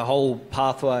invent a whole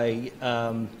pathway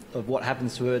of what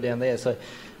happens to her down there. So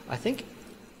I think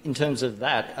in terms of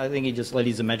that, I think he just let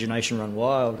his imagination run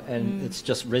wild, and it's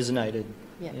just resonated.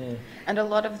 Yeah. And a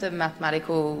lot of the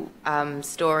mathematical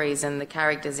stories and the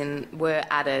characters were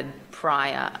added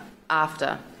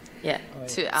after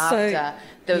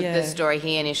the story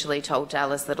he initially told to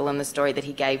Alice Little and the story that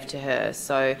he gave to her.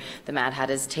 So the Mad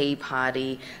Hatter's Tea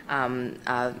Party,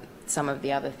 some of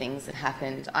the other things that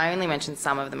happened. I only mentioned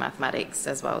some of the mathematics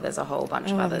as well. There's a whole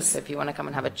bunch of others. So if you want to come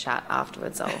and have a chat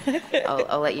afterwards,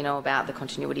 I'll let you know about the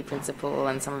continuity principle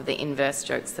and some of the inverse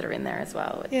jokes that are in there as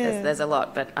well. There's a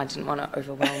lot, but I didn't want to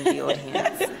overwhelm the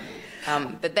audience.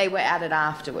 But they were added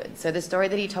afterwards. So the story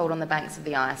that he told on the banks of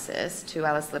the Isis to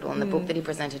Alice Little and the book that he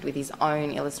presented with his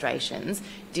own illustrations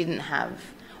didn't have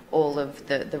all of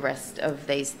the rest of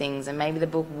these things, and maybe the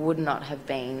book would not have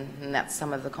been, and that's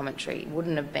some of the commentary,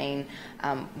 wouldn't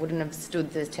have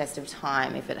stood the test of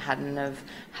time if it hadn't have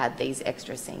had these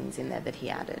extra scenes in there that he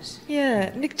added.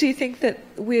 Yeah. Nick, do you think that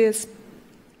we're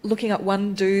looking at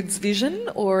one dude's vision,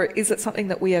 or is it something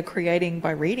that we are creating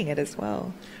by reading it as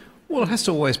well? Well, it has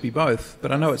to always be both,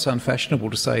 but I know it's unfashionable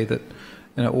to say that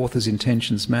authors'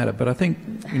 intentions matter, but I think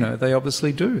they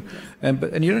obviously do,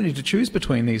 and you don't need to choose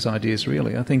between these ideas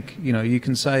really. I think you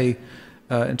can say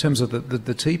in terms of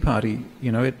the Tea Party,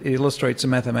 it illustrates a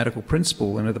mathematical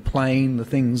principle. The plane, the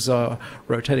things are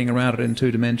rotating around it in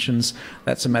 2 dimensions.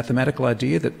 That's a mathematical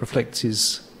idea that reflects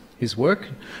his work.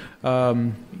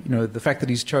 The fact that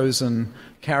he's chosen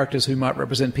characters who might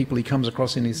represent people he comes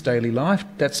across in his daily life,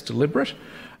 that's deliberate.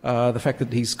 The fact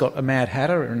that he's got a Mad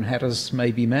Hatter and hatters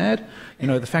may be mad.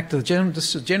 The fact of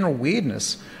the general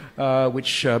weirdness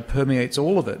which permeates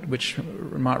all of it, which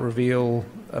might reveal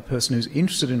a person who's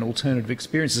interested in alternative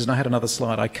experiences. And I had another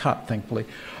slide I cut, thankfully,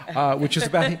 which is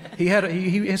about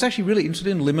he was actually really interested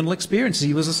in liminal experiences.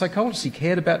 He was a psychologist. He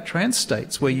cared about trance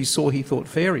states where he thought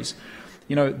fairies.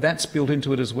 That's built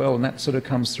into it as well, and that sort of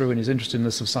comes through in his interest in the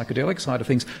psychedelic side of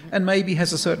things, and maybe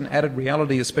has a certain added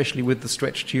reality, especially with the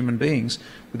stretched human beings,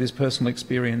 with his personal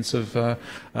experience of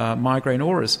migraine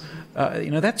auras.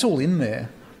 That's all in there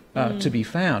to be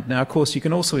found. Now, of course, you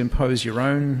can also impose your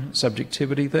own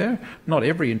subjectivity there. Not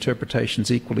every interpretation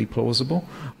is equally plausible,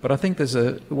 but I think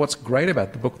what's great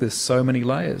about the book, there's so many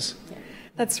layers.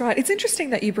 That's right. It's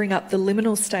interesting that you bring up the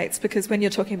liminal states, because when you're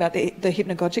talking about the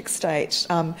hypnagogic state,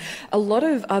 a lot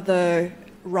of other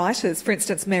writers, for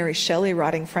instance, Mary Shelley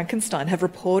writing Frankenstein, have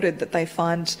reported that they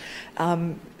find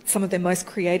some of their most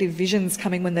creative visions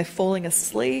coming when they're falling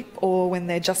asleep or when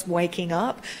they're just waking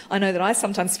up. I know that I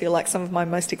sometimes feel like some of my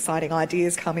most exciting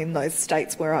ideas come in those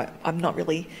states where I'm not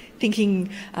really thinking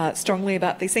strongly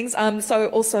about these things. So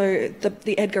also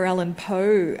the Edgar Allan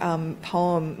Poe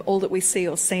poem, All That We See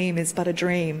or Seem Is But a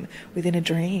Dream Within a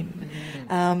Dream.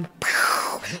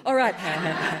 All right.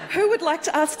 Who would like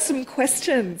to ask some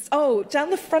questions? Oh,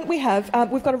 down the front we've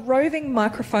got a roving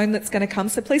microphone that's going to come,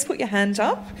 so please put your hand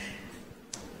up.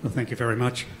 Well, thank you very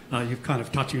much. You've kind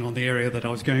of touching on the area that I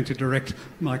was going to direct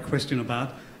my question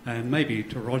about, and maybe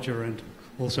to Roger and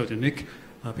also to Nick,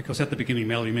 because at the beginning,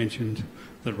 Mel, you mentioned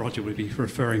that Roger would be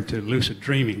referring to lucid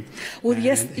dreaming. Well, and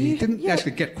yes. He didn't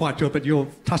actually get quite to it, but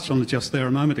you touched on it just there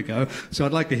a moment ago. So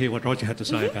I'd like to hear what Roger had to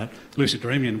say about lucid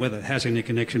dreaming and whether it has any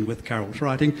connection with Carroll's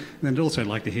writing. And then I'd also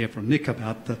like to hear from Nick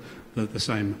about the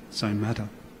same matter.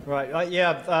 Right.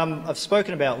 I've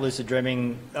spoken about lucid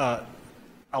dreaming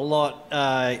a lot,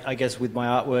 I guess, with my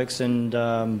artworks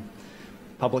and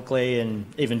publicly, and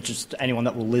even just anyone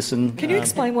that will listen. Can you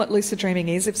explain what lucid dreaming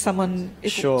is, if someone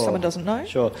doesn't know?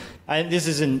 Sure. And this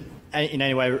isn't in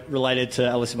any way related to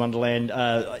Alice in Wonderland.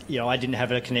 I didn't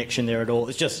have a connection there at all.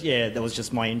 It's just, that was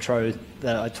just my intro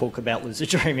that I talk about lucid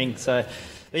dreaming. So,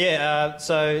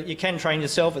 so you can train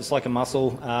yourself. It's like a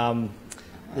muscle.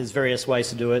 There's various ways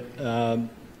to do it.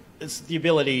 It's the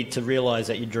ability to realise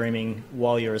that you're dreaming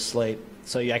while you're asleep.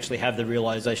 So you actually have the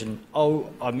realisation,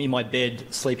 I'm in my bed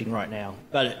sleeping right now.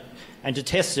 And to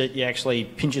test it, you actually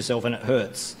pinch yourself and it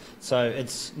hurts. So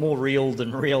it's more real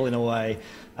than real in a way.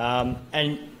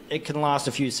 And it can last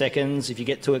a few seconds. If you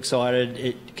get too excited,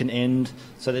 it can end.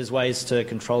 So there's ways to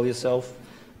control yourself.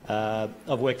 I've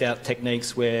worked out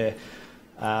techniques where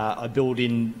I build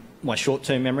in my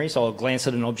short-term memory. So I'll glance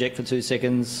at an object for 2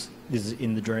 seconds, this is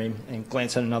in the dream, and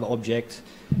glance at another object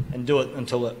and do it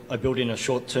until I build in a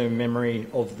short-term memory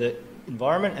of the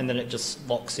environment, and then it just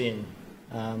locks in.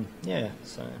 So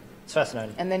it's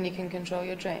fascinating. And then you can control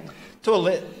your dream.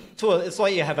 It's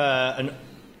like you have a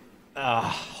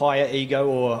higher ego,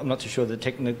 or I'm not too sure the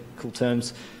technical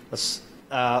terms.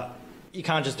 You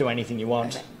can't just do anything you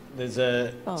want. Okay.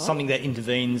 There's something that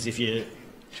intervenes if you...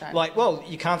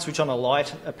 you can't switch on a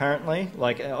light, apparently.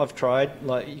 I've tried.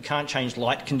 You can't change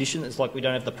light condition. It's like we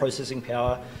don't have the processing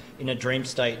power in a dream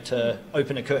state to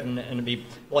open a curtain, and it'd be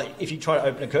if you try to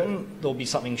open a curtain, there'll be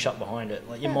something shut behind it.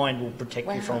 Your mind will protect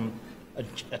you from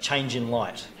a change in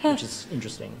light, which is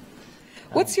interesting.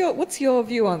 What's your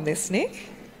view on this, Nick?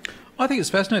 I think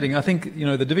it's fascinating. I think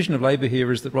the division of labour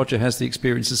here is that Roger has the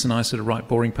experiences and I sort of write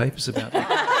boring papers about it.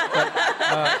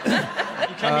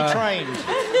 You can be trained.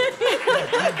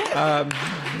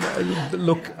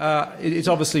 It's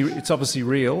obviously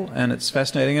real, and it's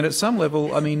fascinating. And at some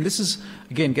level, this is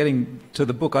again getting to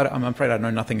the book. I'm afraid I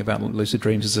know nothing about lucid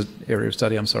dreams as an area of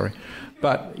study. I'm sorry,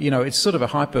 but it's sort of a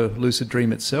hyper lucid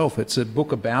dream itself. It's a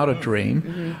book about a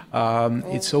dream.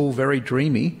 It's all very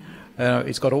dreamy.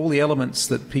 It's got all the elements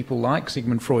that people like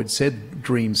Sigmund Freud said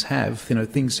dreams have.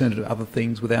 Things turn into other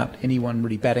things without anyone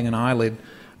really batting an eyelid.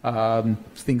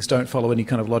 Things don't follow any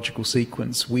kind of logical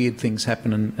sequence. Weird things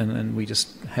happen and we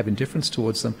just have indifference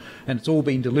towards them. And it's all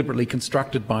been deliberately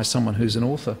constructed by someone who's an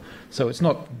author. So it's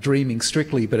not dreaming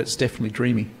strictly, but it's definitely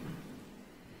dreamy.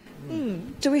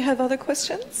 Do we have other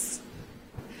questions?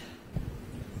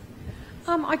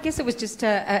 I guess it was just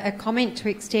a comment to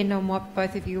extend on what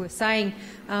both of you were saying.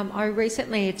 I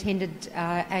recently attended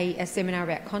a seminar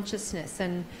about consciousness,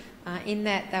 and in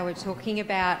that they were talking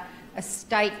about a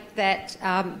state that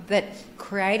that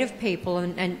creative people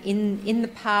and in the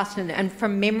past and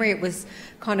from memory it was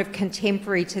kind of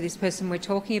contemporary to this person we're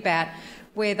talking about,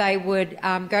 where they would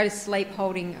go to sleep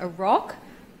holding a rock,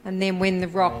 and then when the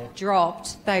rock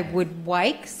dropped they would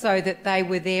wake, so that they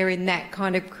were there in that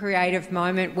kind of creative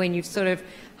moment when you've sort of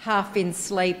half in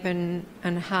sleep and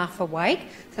half awake.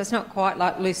 So it's not quite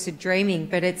like lucid dreaming,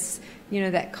 but it's, you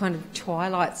know, that kind of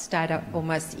twilight state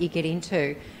almost that you get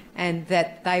into, and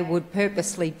that they would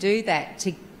purposely do that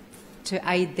to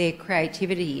aid their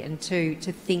creativity and to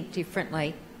think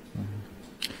differently.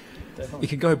 It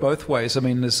can go both ways. I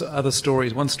mean, there's other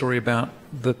stories. One story about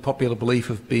the popular belief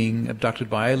of being abducted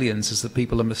by aliens is that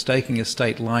people are mistaking a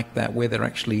state like that where they're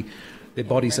actually, their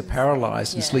bodies are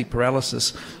paralysed and sleep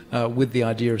paralysis with the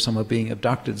idea of someone being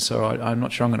abducted. So I'm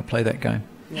not sure I'm going to play that game.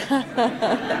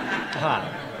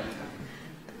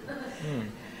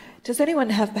 Does anyone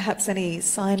have perhaps any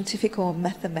scientific or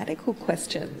mathematical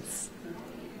questions?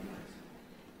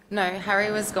 No,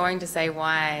 Harry was going to say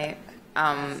why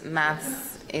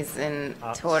maths is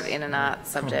taught in an art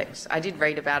subject. I did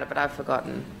read about it, but I've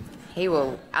forgotten. He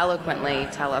will eloquently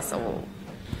tell us all.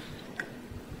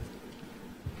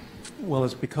 Well,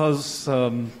 it's because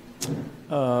those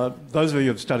of you who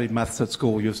have studied maths at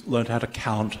school, you've learned how to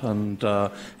count and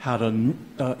how to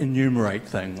enumerate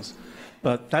things.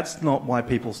 But that's not why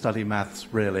people study maths,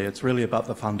 really. It's really about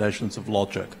the foundations of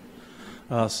logic.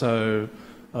 So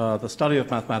the study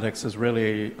of mathematics is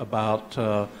really about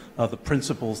the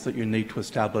principles that you need to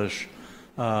establish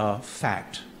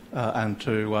fact and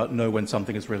to know when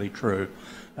something is really true.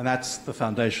 And that's the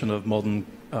foundation of modern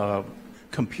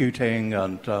computing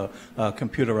and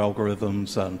computer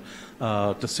algorithms and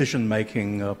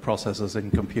decision-making processes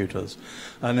in computers.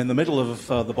 And in the middle of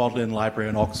the Bodleian Library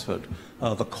in Oxford,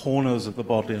 the corners of the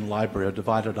Bodleian Library are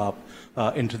divided up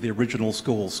into the original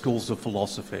schools of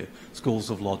philosophy, schools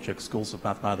of logic, schools of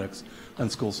mathematics,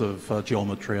 and schools of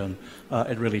geometry, and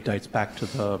it really dates back to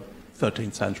the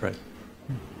 13th century.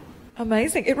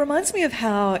 Amazing. It reminds me of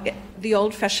how the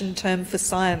old-fashioned term for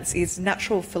science is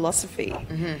natural philosophy.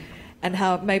 Mm-hmm. And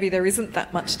how maybe there isn't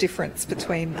that much difference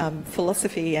between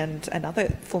philosophy and other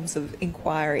forms of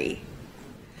inquiry.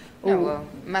 No, well,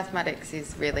 mathematics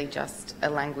is really just a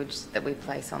language that we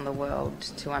place on the world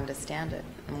to understand it.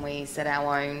 And we set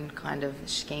our own kind of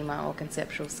schema or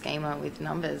conceptual schema with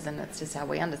numbers, and it's just how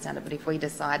we understand it. But if we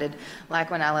decided, like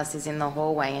when Alice is in the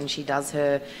hallway and she does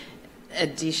her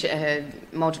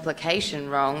multiplication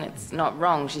wrong, it's not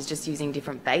wrong, she's just using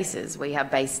different bases. We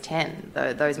have base 10,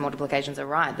 those multiplications are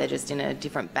right, they're just in a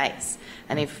different base.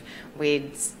 And if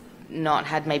we'd not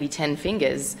had maybe 10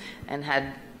 fingers and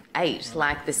had 8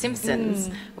 like the Simpsons,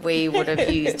 we would have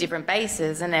used different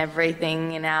bases, and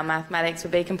everything in our mathematics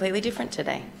would be completely different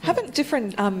today. Haven't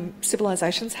different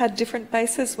civilizations had different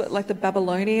bases, like the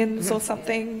Babylonians or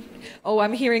something? Oh,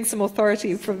 I'm hearing some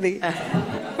authority from the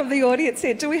audience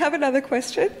here. Do we have another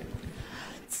question?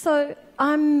 So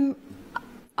I'm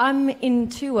in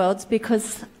two worlds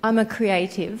because I'm a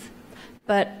creative,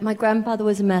 but my grandfather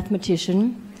was a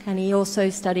mathematician and he also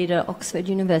studied at Oxford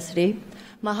University.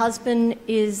 My husband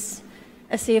is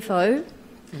a CFO.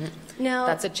 Mm-hmm. Now,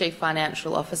 that's a chief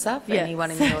financial officer for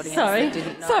anyone in the audience that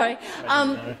didn't know.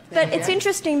 But it's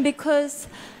interesting because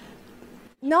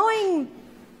knowing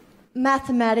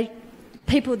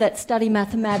people that study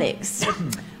mathematics.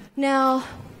 Now,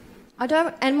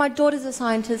 and my daughter's a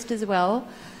scientist as well.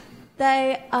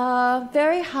 They are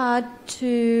very hard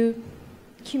to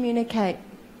communicate.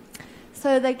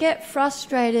 So they get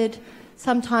frustrated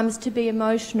sometimes to be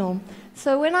emotional.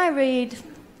 So when I read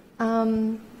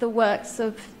the works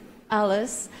of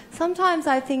Alice, sometimes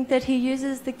I think that he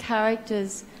uses the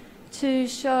characters to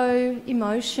show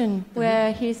emotion,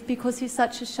 because he's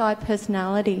such a shy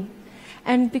personality.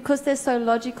 And because they're so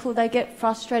logical, they get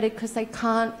frustrated because they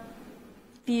can't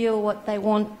feel what they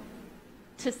want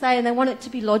to say, and they want it to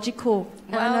be logical.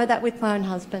 And I know that with my own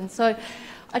husband. So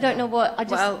I don't know what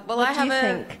I have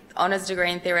an honours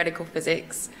degree in theoretical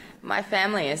physics. My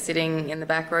family is sitting in the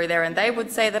back row there, and they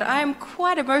would say that I'm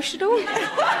quite emotional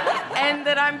and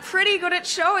that I'm pretty good at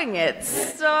showing it.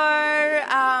 So,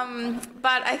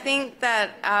 but I think that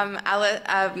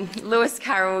Lewis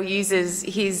Carroll uses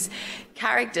his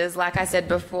characters, like I said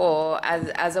before,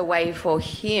 as a way for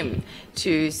him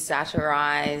to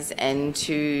satirise and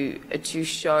to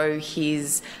show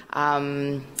his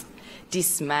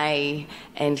dismay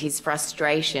and his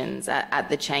frustrations at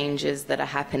the changes that are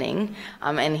happening,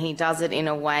 and he does it in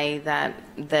a way that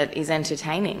is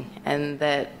entertaining, and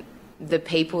that the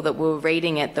people that were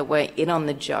reading it, that were in on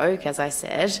the joke, as I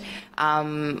said,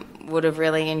 would have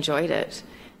really enjoyed it.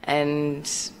 And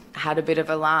had a bit of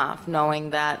a laugh,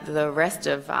 knowing that the rest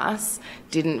of us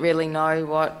didn't really know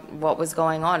what was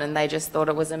going on, and they just thought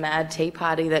it was a mad tea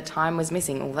party that time was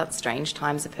missing. Oh, that's strange,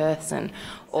 time's a person.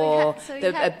 Or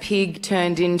a pig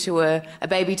turned into a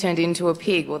baby turned into a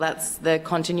pig. Well, that's the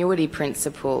continuity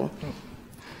principle.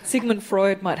 Sigmund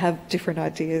Freud might have different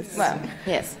ideas. Well,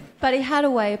 yes. But he had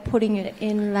a way of putting it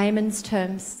in layman's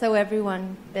terms, so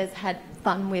everyone there's had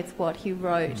fun with what he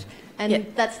wrote. And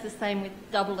that's the same with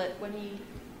Doublet, when he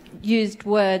used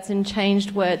words and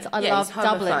changed words. I love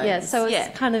Doublet, so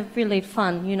it's kind of really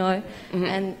fun, you know. Mm-hmm.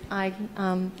 And I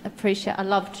I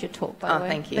loved your talk, by the way.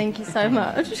 Thank you. Thank you so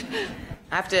much.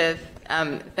 I have to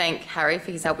thank Harry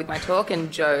for his help with my talk,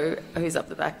 and Joe, who's up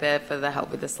the back there, for the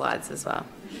help with the slides as well.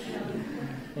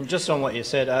 And just on what you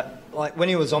said, like when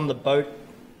he was on the boat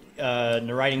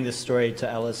narrating this story to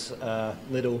Alice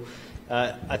Liddell,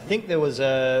 I think there was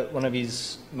one of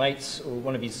his mates or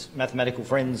one of his mathematical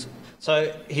friends.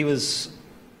 So he was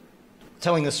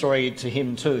telling the story to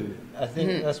him too. I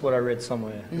think that's what I read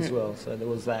somewhere as well. So there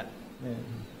was that. Yeah.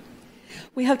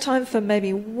 We have time for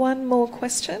maybe one more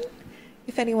question,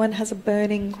 if anyone has a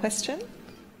burning question.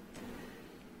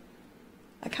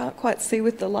 I can't quite see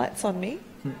with the lights on me.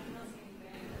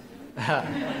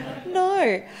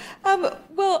 No.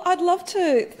 Well, I'd love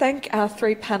to thank our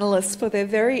three panellists for their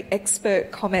very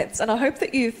expert comments, and I hope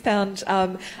that you've found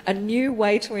a new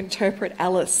way to interpret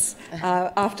Alice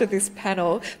after this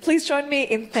panel. Please join me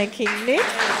in thanking Nick,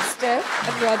 Steph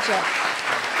and Roger.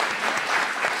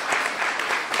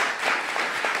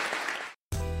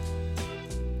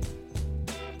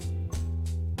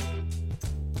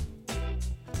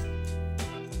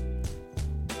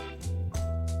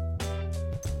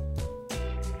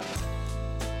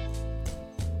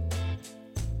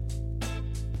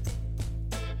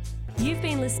 You've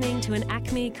been listening to an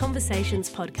ACME Conversations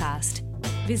podcast.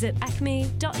 Visit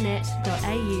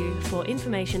acme.net.au for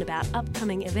information about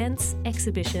upcoming events,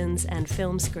 exhibitions and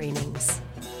film screenings.